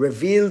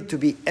 revealed to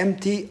be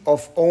empty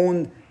of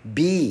own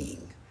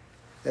being.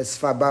 That's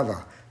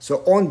Svabhava.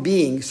 So own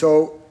being.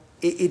 So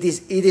it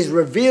is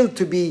revealed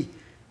to be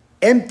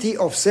empty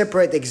of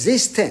separate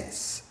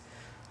existence.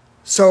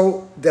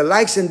 So the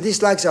likes and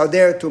dislikes are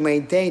there to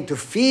maintain, to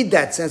feed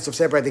that sense of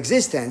separate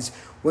existence.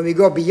 When we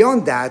go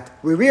beyond that,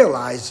 we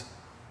realize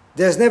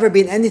there's never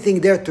been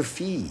anything there to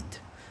feed.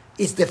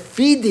 It's the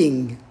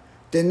feeding,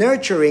 the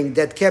nurturing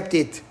that kept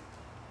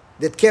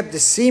the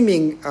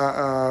seeming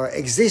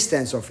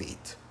existence of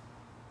it.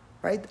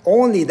 Right?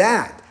 Only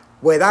that.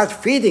 Without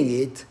feeding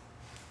it,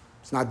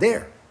 it's not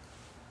there.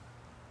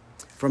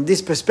 From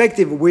this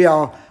perspective, we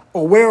are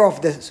aware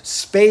of the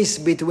space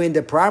between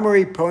the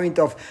primary point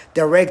of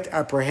direct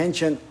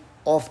apprehension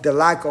of the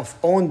lack of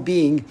own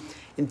being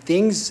in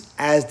things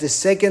as the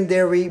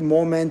secondary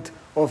moment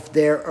of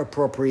their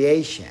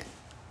appropriation.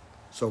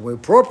 So we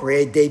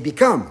appropriate, they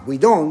become. We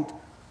don't,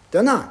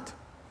 they're not.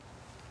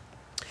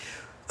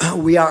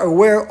 We are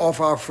aware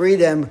of our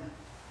freedom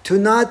to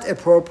not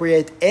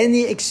appropriate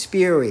any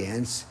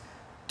experience,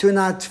 to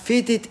not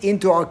fit it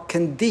into our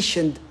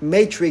conditioned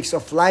matrix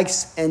of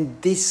likes and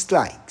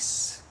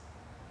dislikes.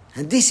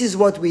 And this is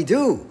what we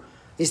do.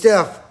 Instead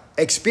of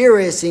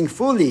experiencing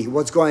fully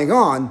what's going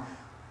on,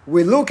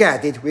 we look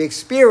at it, we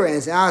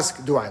experience,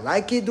 ask, do I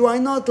like it, do I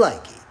not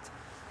like it?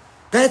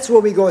 That's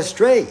where we go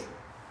astray.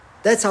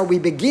 That's how we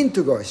begin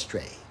to go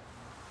astray.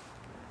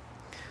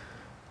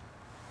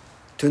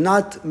 To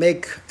not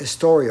make a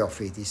story of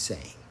it, he's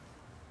saying.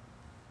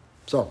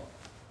 So,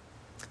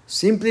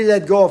 simply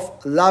let go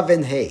of love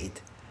and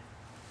hate.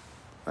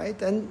 Right?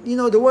 And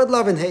the words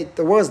love and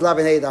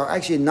hate are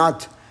actually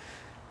not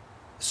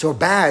so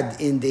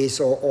bad in this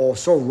or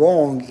so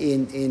wrong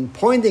in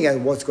pointing at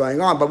what's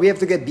going on, but we have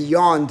to get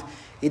beyond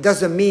It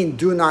doesn't mean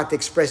do not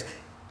express.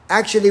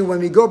 Actually, when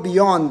we go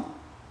beyond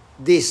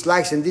these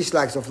likes and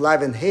dislikes of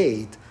love and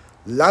hate,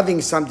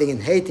 loving something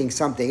and hating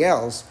something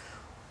else,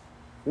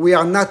 we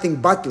are nothing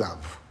but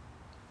love.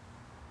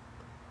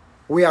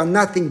 We are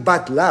nothing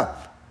but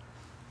love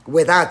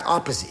without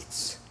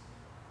opposites.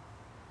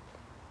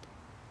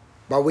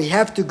 But we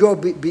have to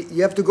go.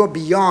 You have to go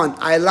beyond.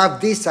 I love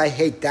this. I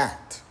hate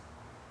that.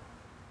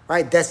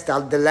 Right? That's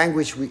the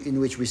language in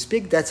which we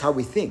speak. That's how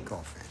we think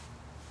often.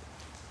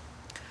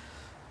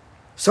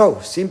 So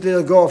simply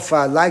let go of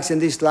likes and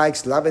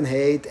dislikes, love and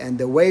hate, and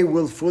the way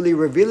will fully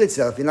reveal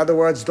itself. In other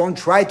words, don't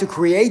try to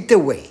create the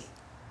way.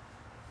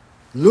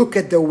 Look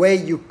at the way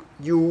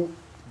you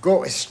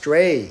go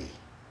astray,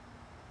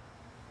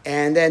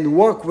 and then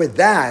work with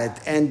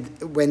that.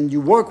 And when you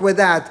work with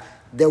that,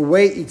 the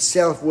way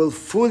itself will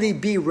fully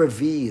be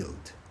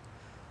revealed.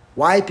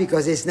 Why?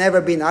 Because it's never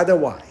been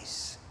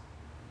otherwise.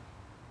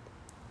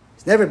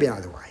 It's never been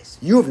otherwise.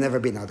 You've never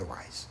been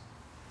otherwise.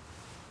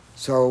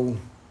 So,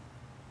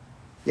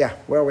 yeah,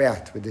 where are we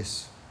at with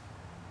this?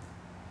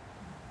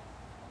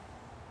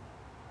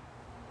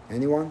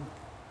 Anyone?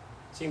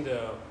 I think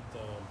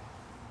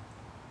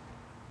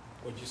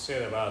what you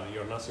said about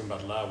you're nothing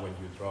but love when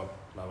you drop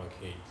love and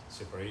hate,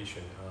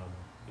 separation,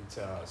 it's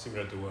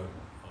similar to what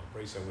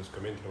Brayson was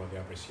commenting about the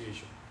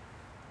appreciation.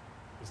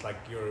 It's like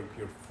you're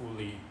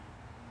fully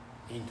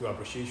into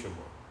appreciation mode.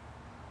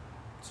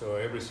 So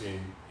everything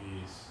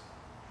is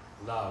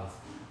love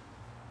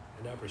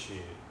and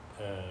appreciated.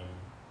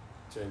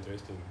 It's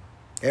interesting.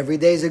 Every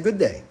day is a good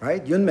day,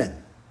 right? Yunmen.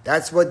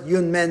 That's what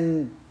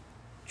Yunmen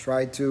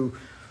tried to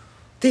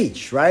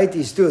teach, right?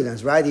 His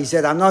students, right? He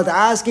said, I'm not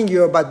asking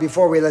you about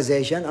before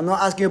realization. I'm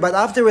not asking you about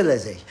after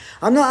realization.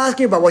 I'm not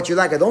asking you about what you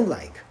like or don't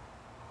like.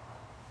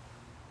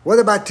 What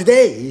about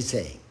today, he's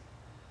saying.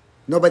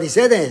 Nobody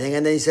said anything,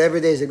 and then he said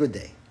every day is a good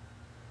day.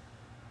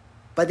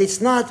 But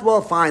it's not,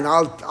 well, fine,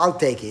 I'll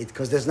take it,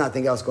 because there's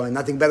nothing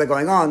better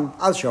going on,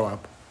 I'll show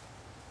up.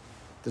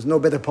 There's no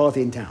better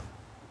party in town.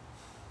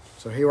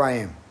 So here I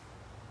am.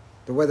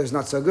 The weather's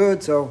not so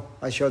good, so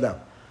I showed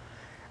up.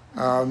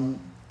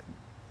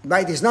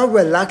 Right, it's not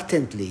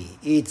reluctantly,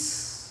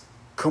 it's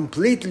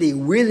completely,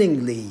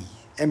 willingly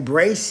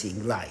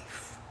embracing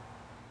life.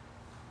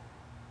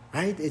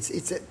 Right?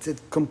 It's a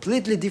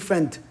completely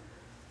different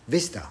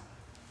vista.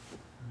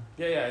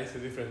 Yeah, it's the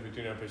difference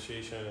between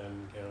appreciation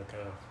and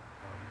kind of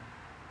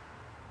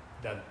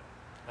that.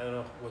 I don't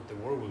know what the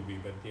word would be,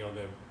 but the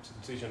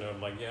sensation of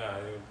like,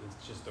 I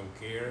just don't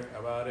care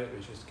about it.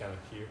 It's just kind of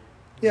here.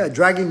 Yeah,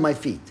 dragging my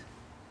feet.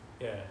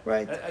 Yeah.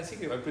 Right.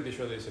 I'm pretty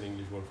sure there's an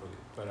English word for it,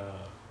 but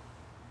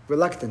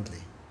reluctantly.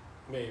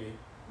 Maybe.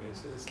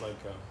 It's like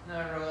no,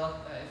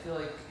 I feel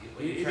like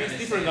it is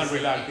different than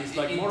relaxed. It's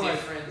like more like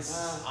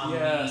indifference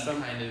on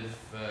some kind of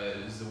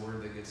is the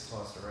word that gets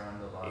tossed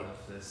around a lot of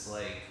this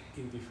like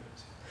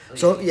indifference. Like,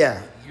 so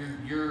yeah,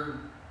 you're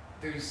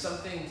there's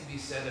something to be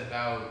said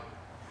about.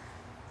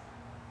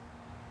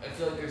 I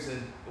feel like there's a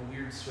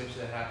weird switch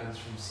that happens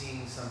from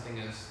seeing something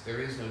as there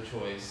is no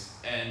choice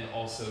and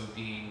also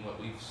being what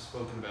we've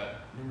spoken about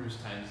numerous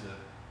times of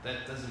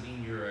that doesn't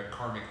mean you're a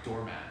karmic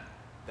doormat.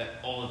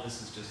 That all of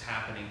this is just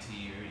happening to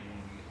you and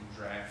you're getting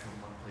dragged from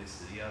one place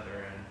to the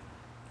other and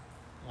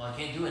well I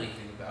can't do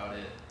anything about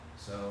it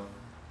so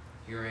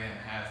here I am,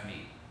 have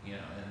me,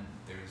 and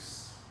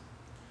there's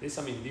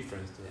some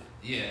indifference to that.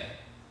 Yeah,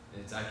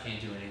 it's I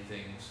can't do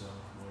anything so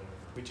whatever.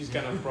 Which is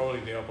kind of probably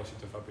the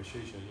opposite of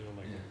appreciation,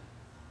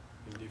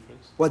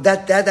 indifference. Well,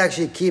 that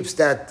actually keeps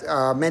that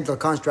mental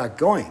construct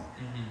going,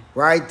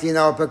 right?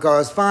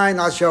 Because fine,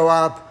 I'll show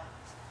up.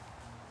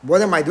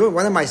 What am I doing?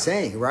 What am I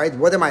saying, right?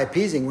 What am I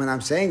appeasing when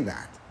I'm saying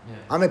that? Yeah.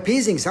 I'm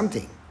appeasing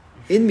something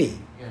in me,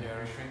 You're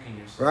shrinking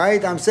yourself.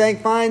 right? I'm saying,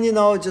 fine,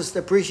 just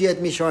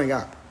appreciate me showing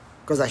up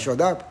because I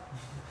showed up,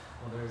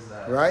 Well, there's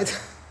that.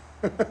 right?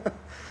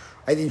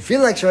 I didn't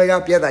feel like showing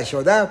up, yet I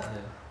showed up. Yeah.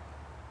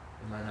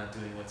 Am I not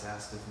doing what's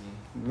asked of me?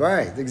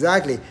 Right,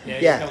 exactly. Yeah. Yeah.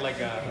 You kind of like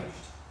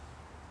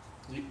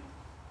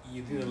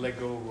you didn't let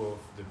go of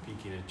the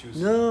picking and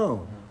choosing.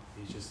 No.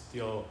 It's just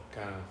still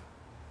kind of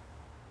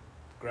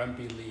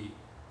grumpily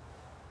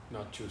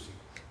not choosing.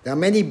 There are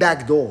many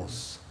back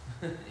doors.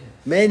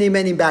 Many,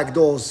 many back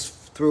doors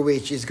through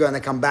which he's going to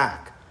come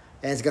back.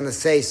 And it's going to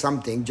say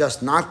something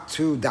just not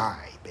to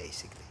die,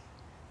 basically.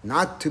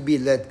 Not to be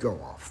let go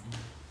of.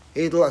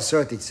 It'll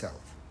assert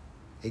itself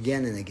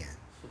again and again.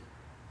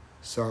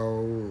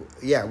 So,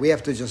 yeah, we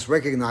have to just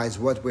recognize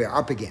what we're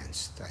up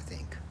against, I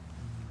think.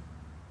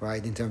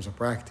 Right, in terms of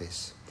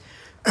practice.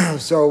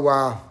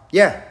 So,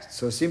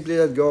 so simply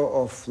let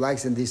go of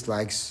likes and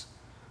dislikes.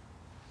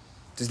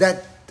 Does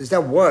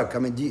that work? I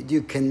mean, do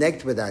you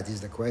connect with that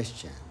is the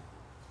question.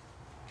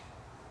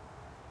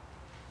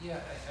 Yeah,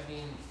 I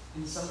mean,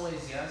 in some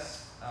ways,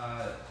 yes.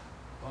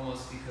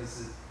 Almost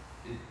because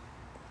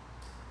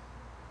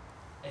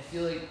I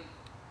feel like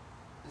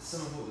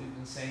some of what we've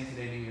been saying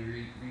today made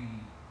me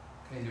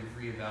kind of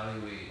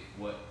reevaluate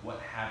what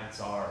habits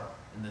are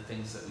and the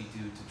things that we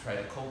do to try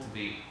to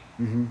cultivate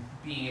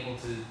being able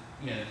to,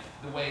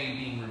 the way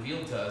being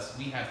revealed to us,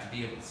 we have to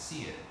be able to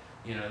see it.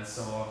 You know,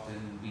 so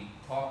often we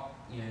talk,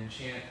 you know, and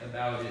chant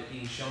about it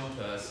being shown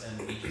to us,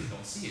 and we just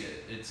don't see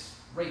it. It's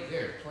right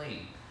there,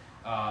 plain.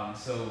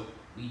 So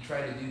we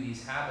try to do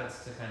these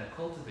habits to kind of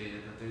cultivate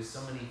it, but there's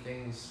so many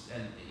things,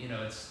 and you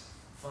know, it's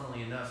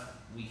funnily enough,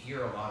 we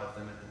hear a lot of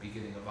them at the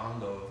beginning of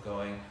Ango, of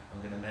going, I'm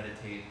going to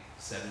meditate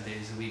 7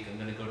 days a week, I'm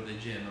going to go to the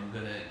gym, I'm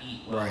going to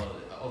eat well, Right.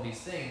 all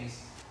these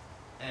things.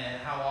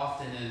 And how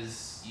often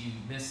is you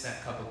miss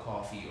that cup of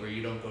coffee, or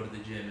you don't go to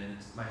the gym and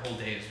my whole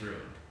day is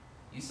ruined?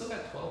 You still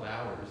got 12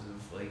 hours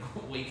of like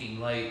waking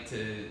light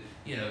to,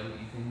 you know,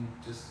 you can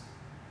just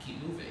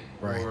keep moving.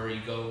 Right. Or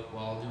you go,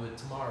 well, I'll do it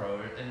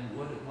tomorrow. And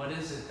what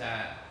is it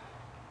that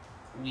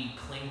we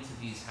cling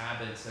to these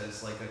habits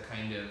as like a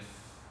kind of,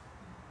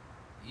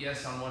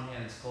 yes, on one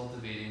hand it's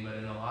cultivating, but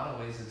in a lot of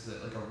ways it's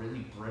like a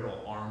really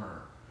brittle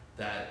armor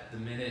that the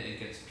minute it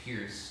gets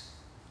pierced,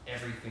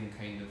 everything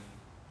kind of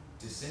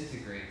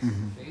disintegrates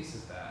in the face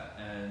of that.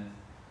 And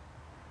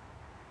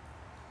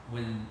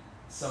when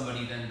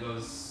somebody then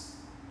goes,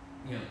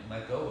 you know,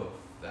 let go of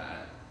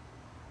that,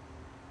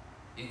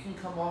 it can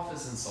come off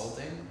as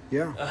insulting.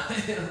 Yeah.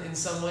 In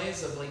some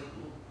ways, of like,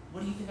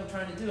 what do you think I'm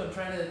trying to do? I'm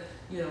trying to,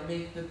 you know,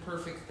 make the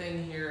perfect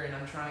thing here, and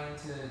I'm trying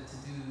to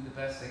do the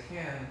best I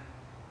can.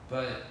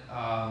 But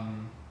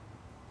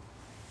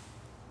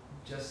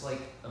just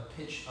like a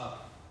pitch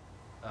up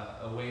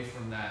away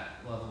from that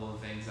level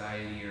of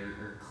anxiety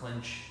or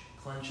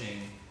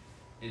clenching,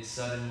 it's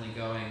suddenly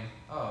going,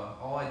 oh,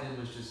 all I did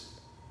was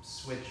just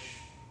switch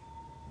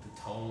the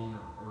tone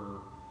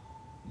or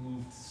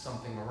moved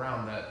something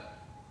around that,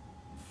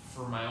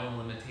 for my own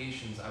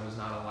limitations, I was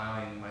not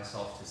allowing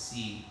myself to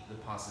see the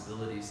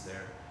possibilities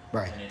there.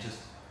 Right. And it just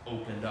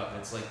opened up.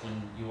 It's like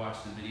when you watch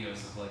the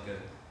videos of like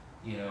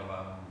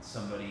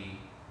somebody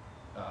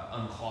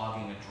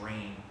unclogging a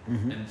drain,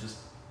 and just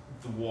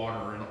the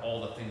water and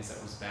all the things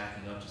that was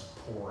backing up just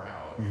pour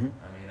out. I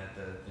mean, at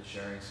the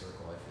sharing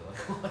circle, I feel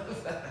like a lot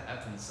of that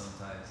happens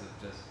sometimes. It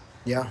just,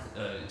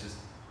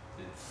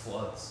 it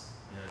floods.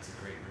 You know, it's a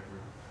great river.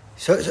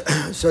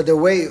 So the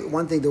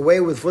way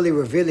will fully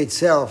reveal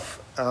itself.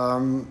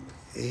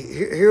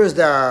 Here's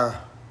the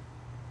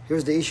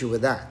issue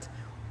with that.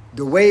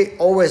 The way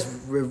always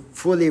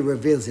fully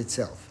reveals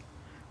itself,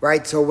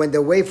 right? So when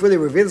the way fully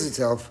reveals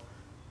itself,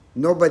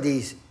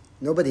 nobody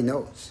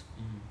knows.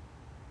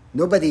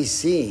 Nobody's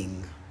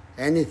seeing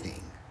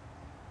anything.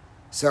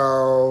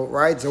 So,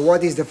 right? So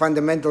what is the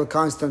fundamental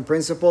constant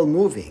principle?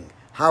 Moving.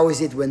 How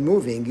is it when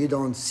moving, you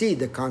don't see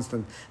the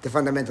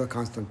fundamental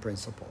constant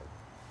principle?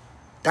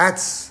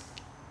 That's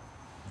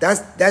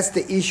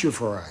the issue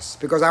for us,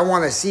 because I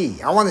want to see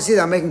that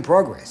I'm making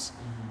progress.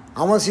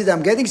 I want to see that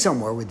I'm getting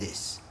somewhere with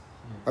this.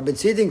 I've been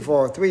sitting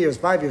for 3 years,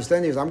 5 years,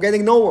 10 years. I'm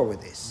getting nowhere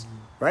with this,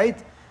 right?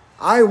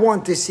 I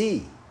want to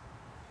see.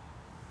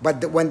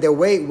 But when the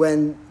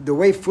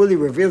way fully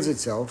reveals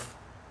itself,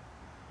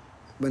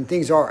 when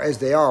things are as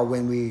they are,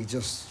 when we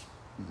just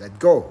let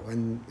go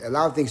and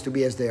allow things to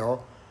be as they are,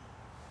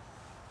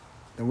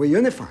 then we're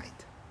unified.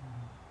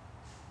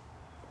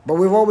 But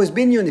we've always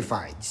been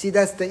unified. See,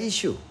 that's the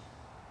issue.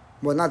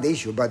 Well, not the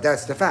issue, but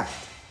that's the fact.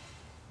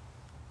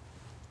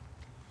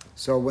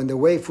 So when the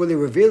way fully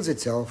reveals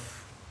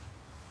itself,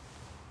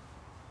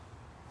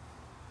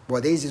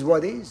 what is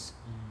what is.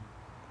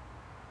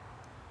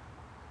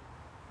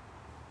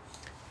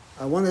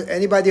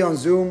 Anybody on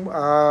Zoom,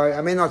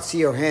 I may not see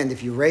your hand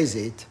if you raise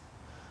it.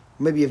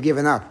 Maybe you've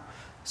given up.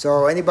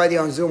 So anybody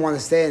on Zoom want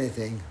to say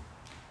anything?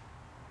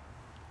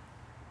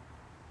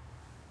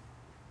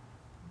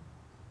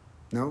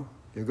 No?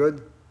 You're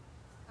good?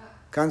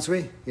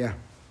 Kansui? Yeah.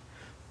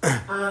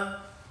 I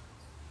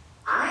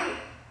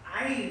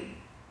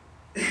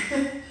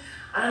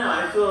I don't know,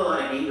 I feel a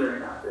lot of anger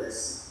about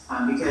this,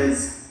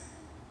 because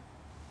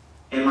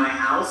in my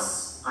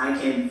house, I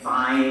can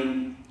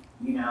find,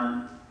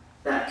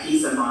 that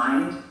peace of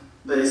mind,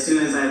 but as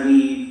soon as I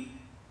leave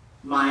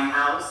my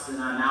house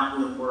and I'm out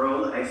in the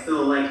world, I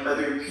feel like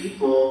other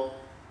people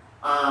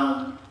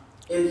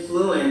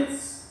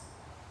influence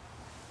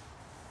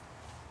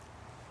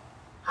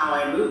how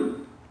I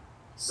move.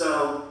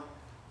 So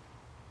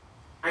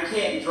I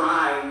can't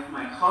drive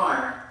my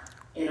car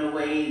in a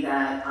way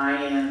that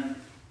I am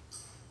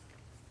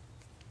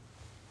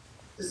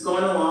just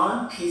going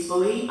along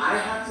peacefully. I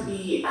have to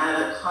be at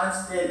a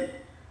constant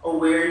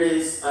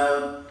awareness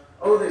of,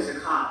 oh, there's a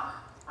cop.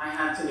 I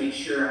have to make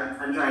sure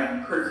I'm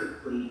driving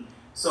perfectly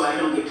so I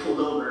don't get pulled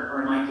over,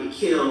 or I might get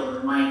killed, or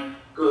I might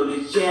go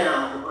to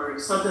jail, or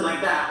something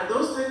like that.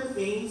 Those type of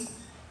things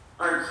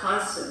are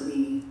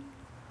constantly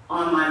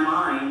on my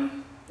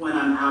mind when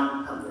I'm out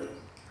in public.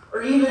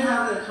 Or even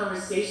having a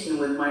conversation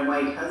with my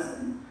white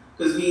husband,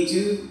 because we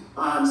do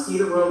see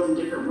the world in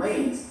different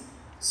ways.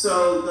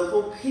 So the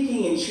whole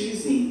picking and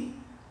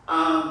choosing,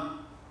 I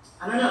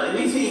don't know, it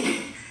makes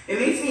me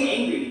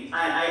angry.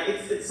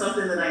 It's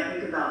something that I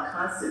think about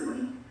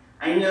constantly.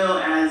 I know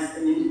as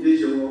an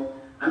individual,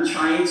 I'm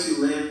trying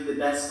to live the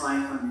best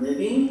life I'm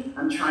living.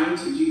 I'm trying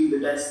to do the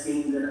best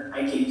thing that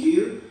I can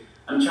do.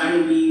 I'm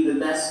trying to be the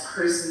best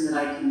person that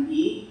I can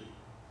be.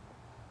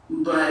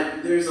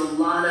 But there's a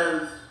lot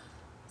of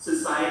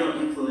societal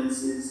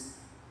influences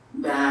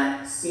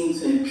that seem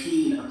to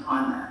impede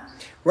upon that.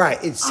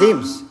 Right, it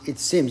seems.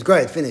 Go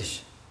ahead,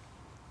 finish.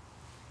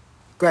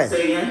 Go ahead.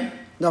 Say again?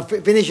 No,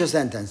 finish your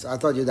sentence. I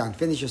thought you're done.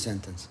 Finish your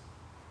sentence.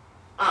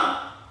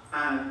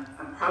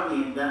 I'm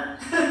probably done.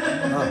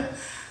 Oh.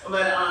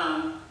 But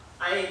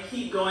I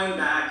keep going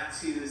back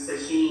to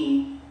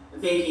Sesshin,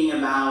 thinking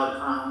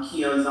about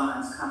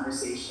Kiyozan's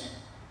conversation.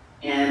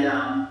 And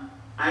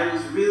I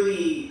was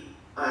really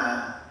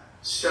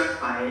struck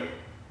by it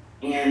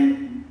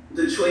and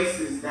the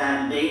choices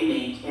that they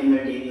make in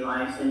their daily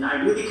life. And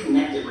I really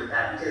connected with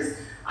that because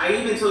I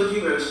even told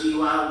you, Roshi,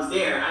 while I was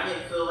there, I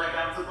didn't feel like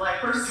I was a black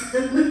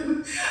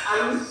person.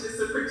 I was just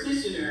a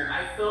practitioner.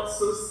 I felt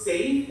so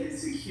safe and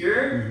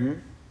secure. Mm-hmm.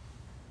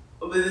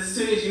 But as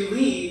soon as you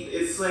leave,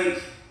 it's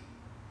like,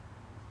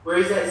 where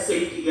does that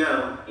safety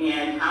go?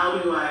 And how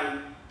do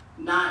I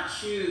not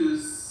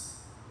choose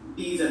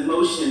these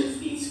emotions,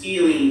 these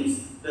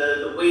feelings,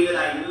 the way that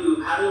I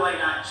move? How do I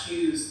not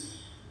choose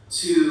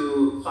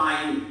to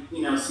find,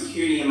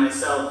 security in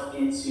myself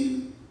and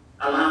to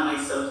allow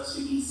myself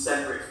to be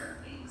separate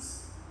from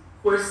things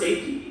for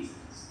safety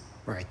reasons?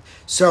 Right.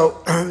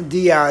 So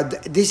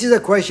this is a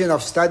question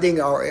of studying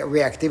our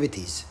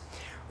reactivities,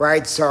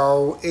 right?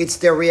 So it's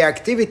the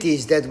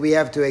reactivities that we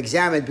have to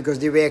examine because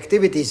the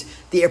reactivities,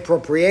 the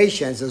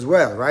appropriations as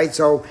well, right?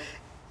 So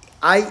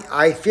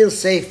I feel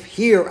safe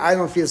here, I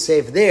don't feel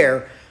safe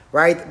there,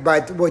 right?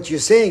 But what you're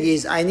saying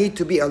is I need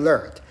to be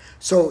alert.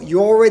 So you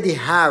already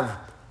have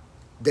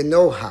the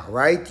know-how,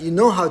 right? You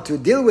know how to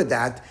deal with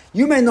that.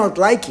 You may not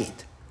like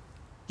it.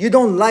 You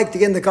don't like to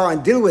get in the car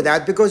and deal with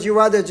that because you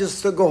rather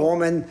just go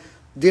home and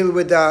deal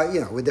with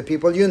with the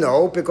people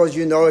because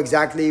you know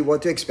exactly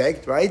what to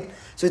expect, right?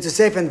 So it's a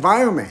safe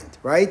environment,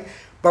 right?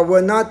 But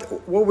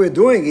what we're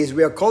doing is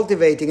we are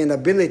cultivating an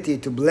ability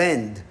to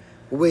blend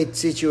with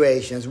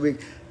situations,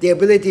 with the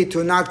ability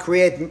to not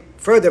create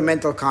further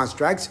mental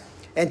constructs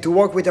and to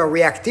work with our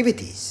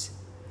reactivities.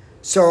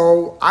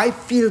 So I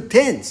feel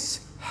tense.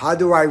 How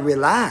do I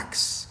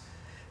relax?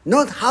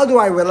 Not how do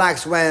I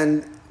relax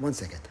when,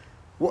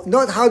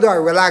 not how do I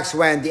relax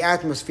when the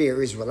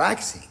atmosphere is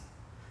relaxing,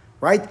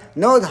 right?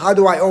 Not how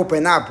do I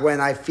open up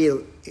when I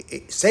feel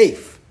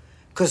safe.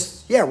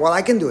 Because,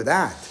 I can do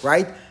that,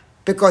 right?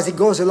 Because it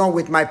goes along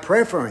with my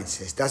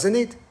preferences, doesn't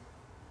it?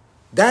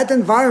 That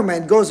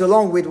environment goes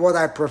along with what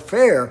I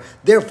prefer.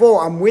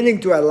 Therefore, I'm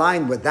willing to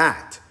align with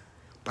that.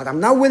 But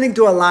I'm not willing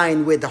to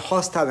align with the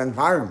hostile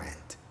environment.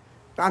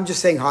 I'm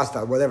just saying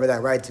hostile, whatever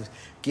that, right?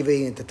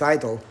 Giving it the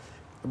title.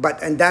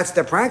 And that's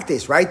the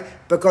practice, right?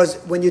 Because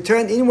when you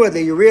turn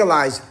inwardly, you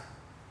realize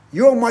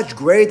you're much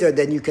greater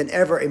than you can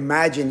ever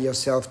imagine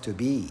yourself to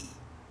be.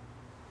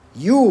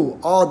 You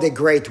are the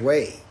great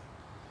way.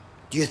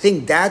 Do you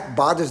think that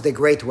bothers the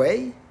great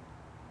way?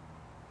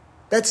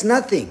 That's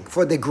nothing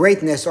for the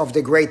greatness of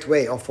the great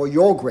way or for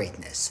your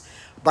greatness.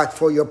 But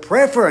for your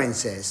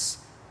preferences,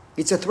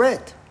 it's a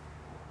threat.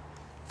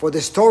 For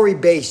the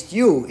story-based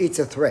you, it's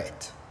a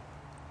threat.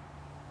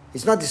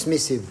 It's not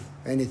dismissive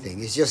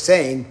anything. It's just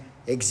saying,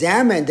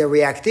 examine the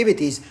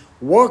reactivities,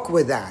 work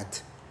with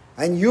that,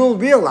 and you'll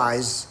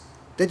realize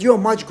that you're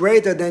much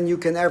greater than you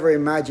can ever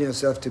imagine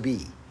yourself to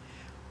be.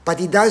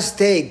 But it does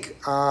take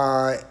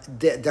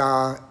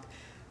the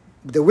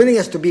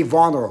willingness to be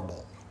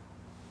vulnerable,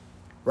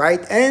 right?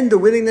 And the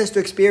willingness to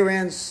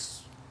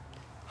experience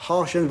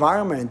harsh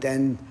environment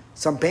and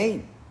some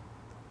pain.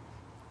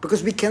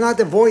 Because we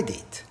cannot avoid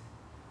it,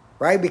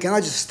 right? We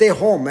cannot just stay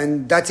home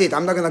and that's it.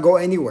 I'm not going to go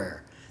anywhere.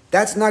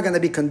 That's not going to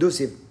be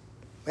conducive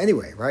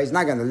anyway, right? It's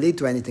not going to lead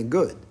to anything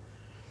good.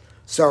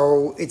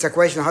 So it's a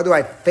question of how do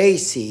I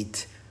face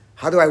it?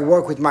 How do I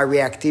work with my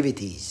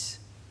reactivities?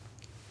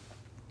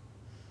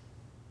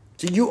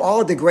 So you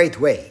are the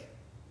great way.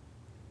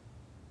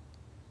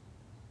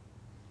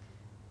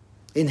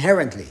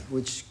 Inherently,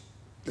 which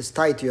is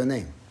tied to your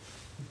name.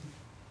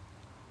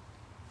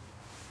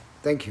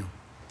 Thank you.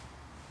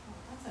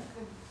 That's a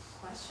good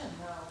question,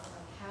 though.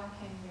 Like, how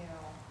can you...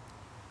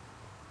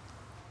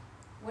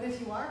 What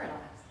if you are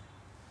relaxed?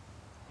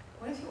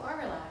 What if you are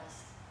relaxed?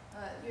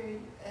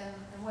 And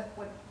what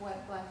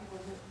Black people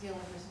deal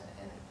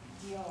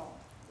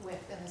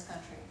with in this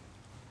country?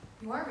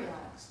 You are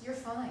relaxed. You're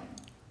fine.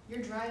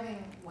 You're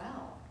driving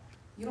well.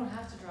 You don't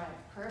have to drive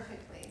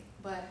perfectly,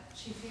 but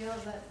she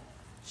feels that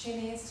she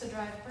needs to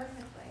drive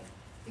perfectly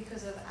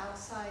because of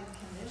outside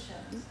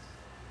conditions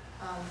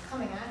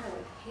coming at her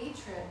with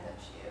hatred that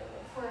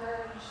for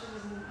her she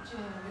didn't do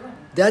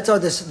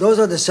anything. Those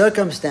are the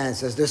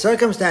circumstances. The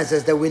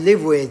circumstances that we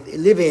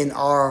live in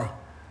are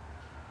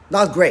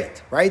not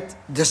great, right?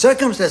 The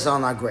circumstances are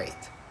not great.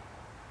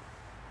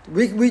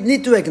 We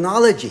need to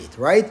acknowledge it,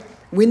 right?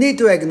 We need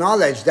to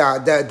acknowledge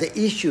the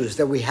issues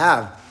that we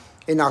have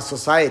in our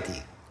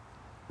society.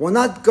 We're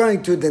not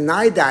going to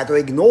deny that or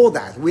ignore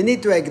that. We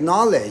need to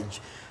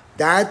acknowledge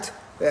that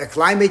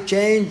climate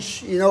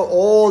change,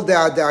 all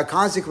the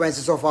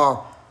consequences of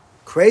our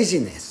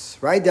craziness,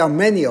 right? There are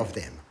many of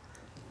them.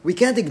 We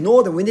can't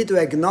ignore them. We need to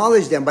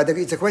acknowledge them. But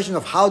it's a question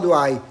of how do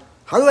I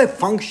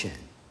function?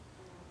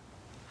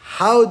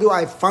 how do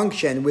I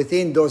function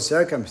within those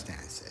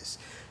circumstances?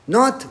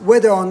 Not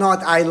whether or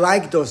not I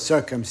like those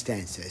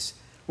circumstances.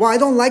 Well, I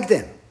don't like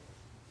them.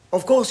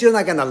 Of course, you're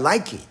not going to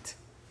like it.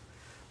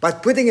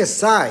 But putting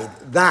aside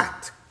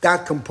that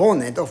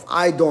component of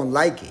I don't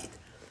like it,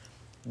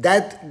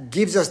 that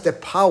gives us the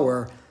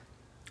power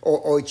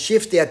or it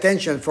shifts the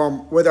attention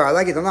from whether I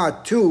like it or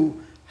not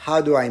to how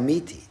do I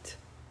meet it.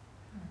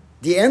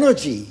 The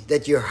energy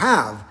that you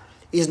have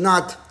is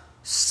not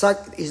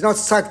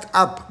sucked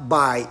up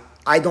by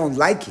I don't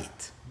like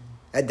it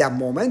at that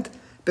moment,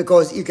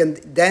 because it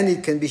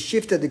can be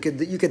shifted.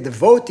 You can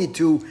devote it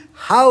to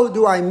how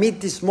do I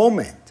meet this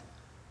moment.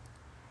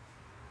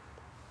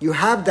 You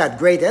have that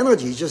great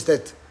energy, it's just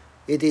that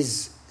it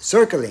is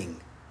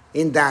circling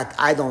in that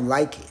I don't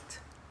like it.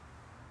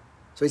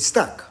 So it's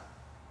stuck.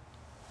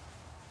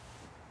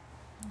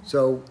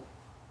 So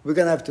we're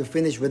going to have to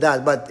finish with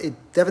that, but it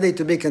definitely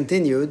to be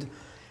continued.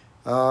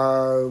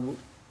 To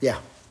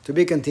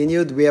be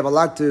continued. We have a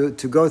lot to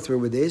go through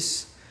with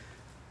this.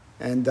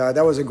 And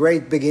that was a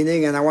great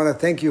beginning, and I want to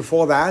thank you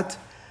for that.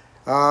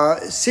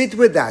 Sit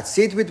with that.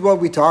 Sit with what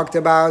we talked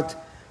about.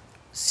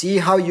 See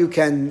how you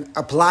can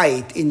apply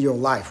it in your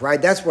life,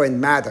 right? That's what it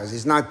matters.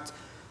 It's not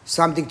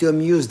something to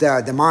amuse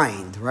the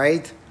mind,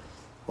 right?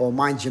 Or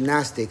mind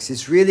gymnastics.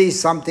 It's really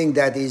something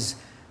that is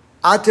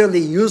utterly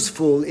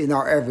useful in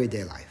our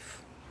everyday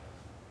life.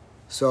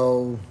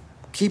 So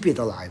keep it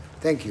alive.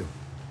 Thank you.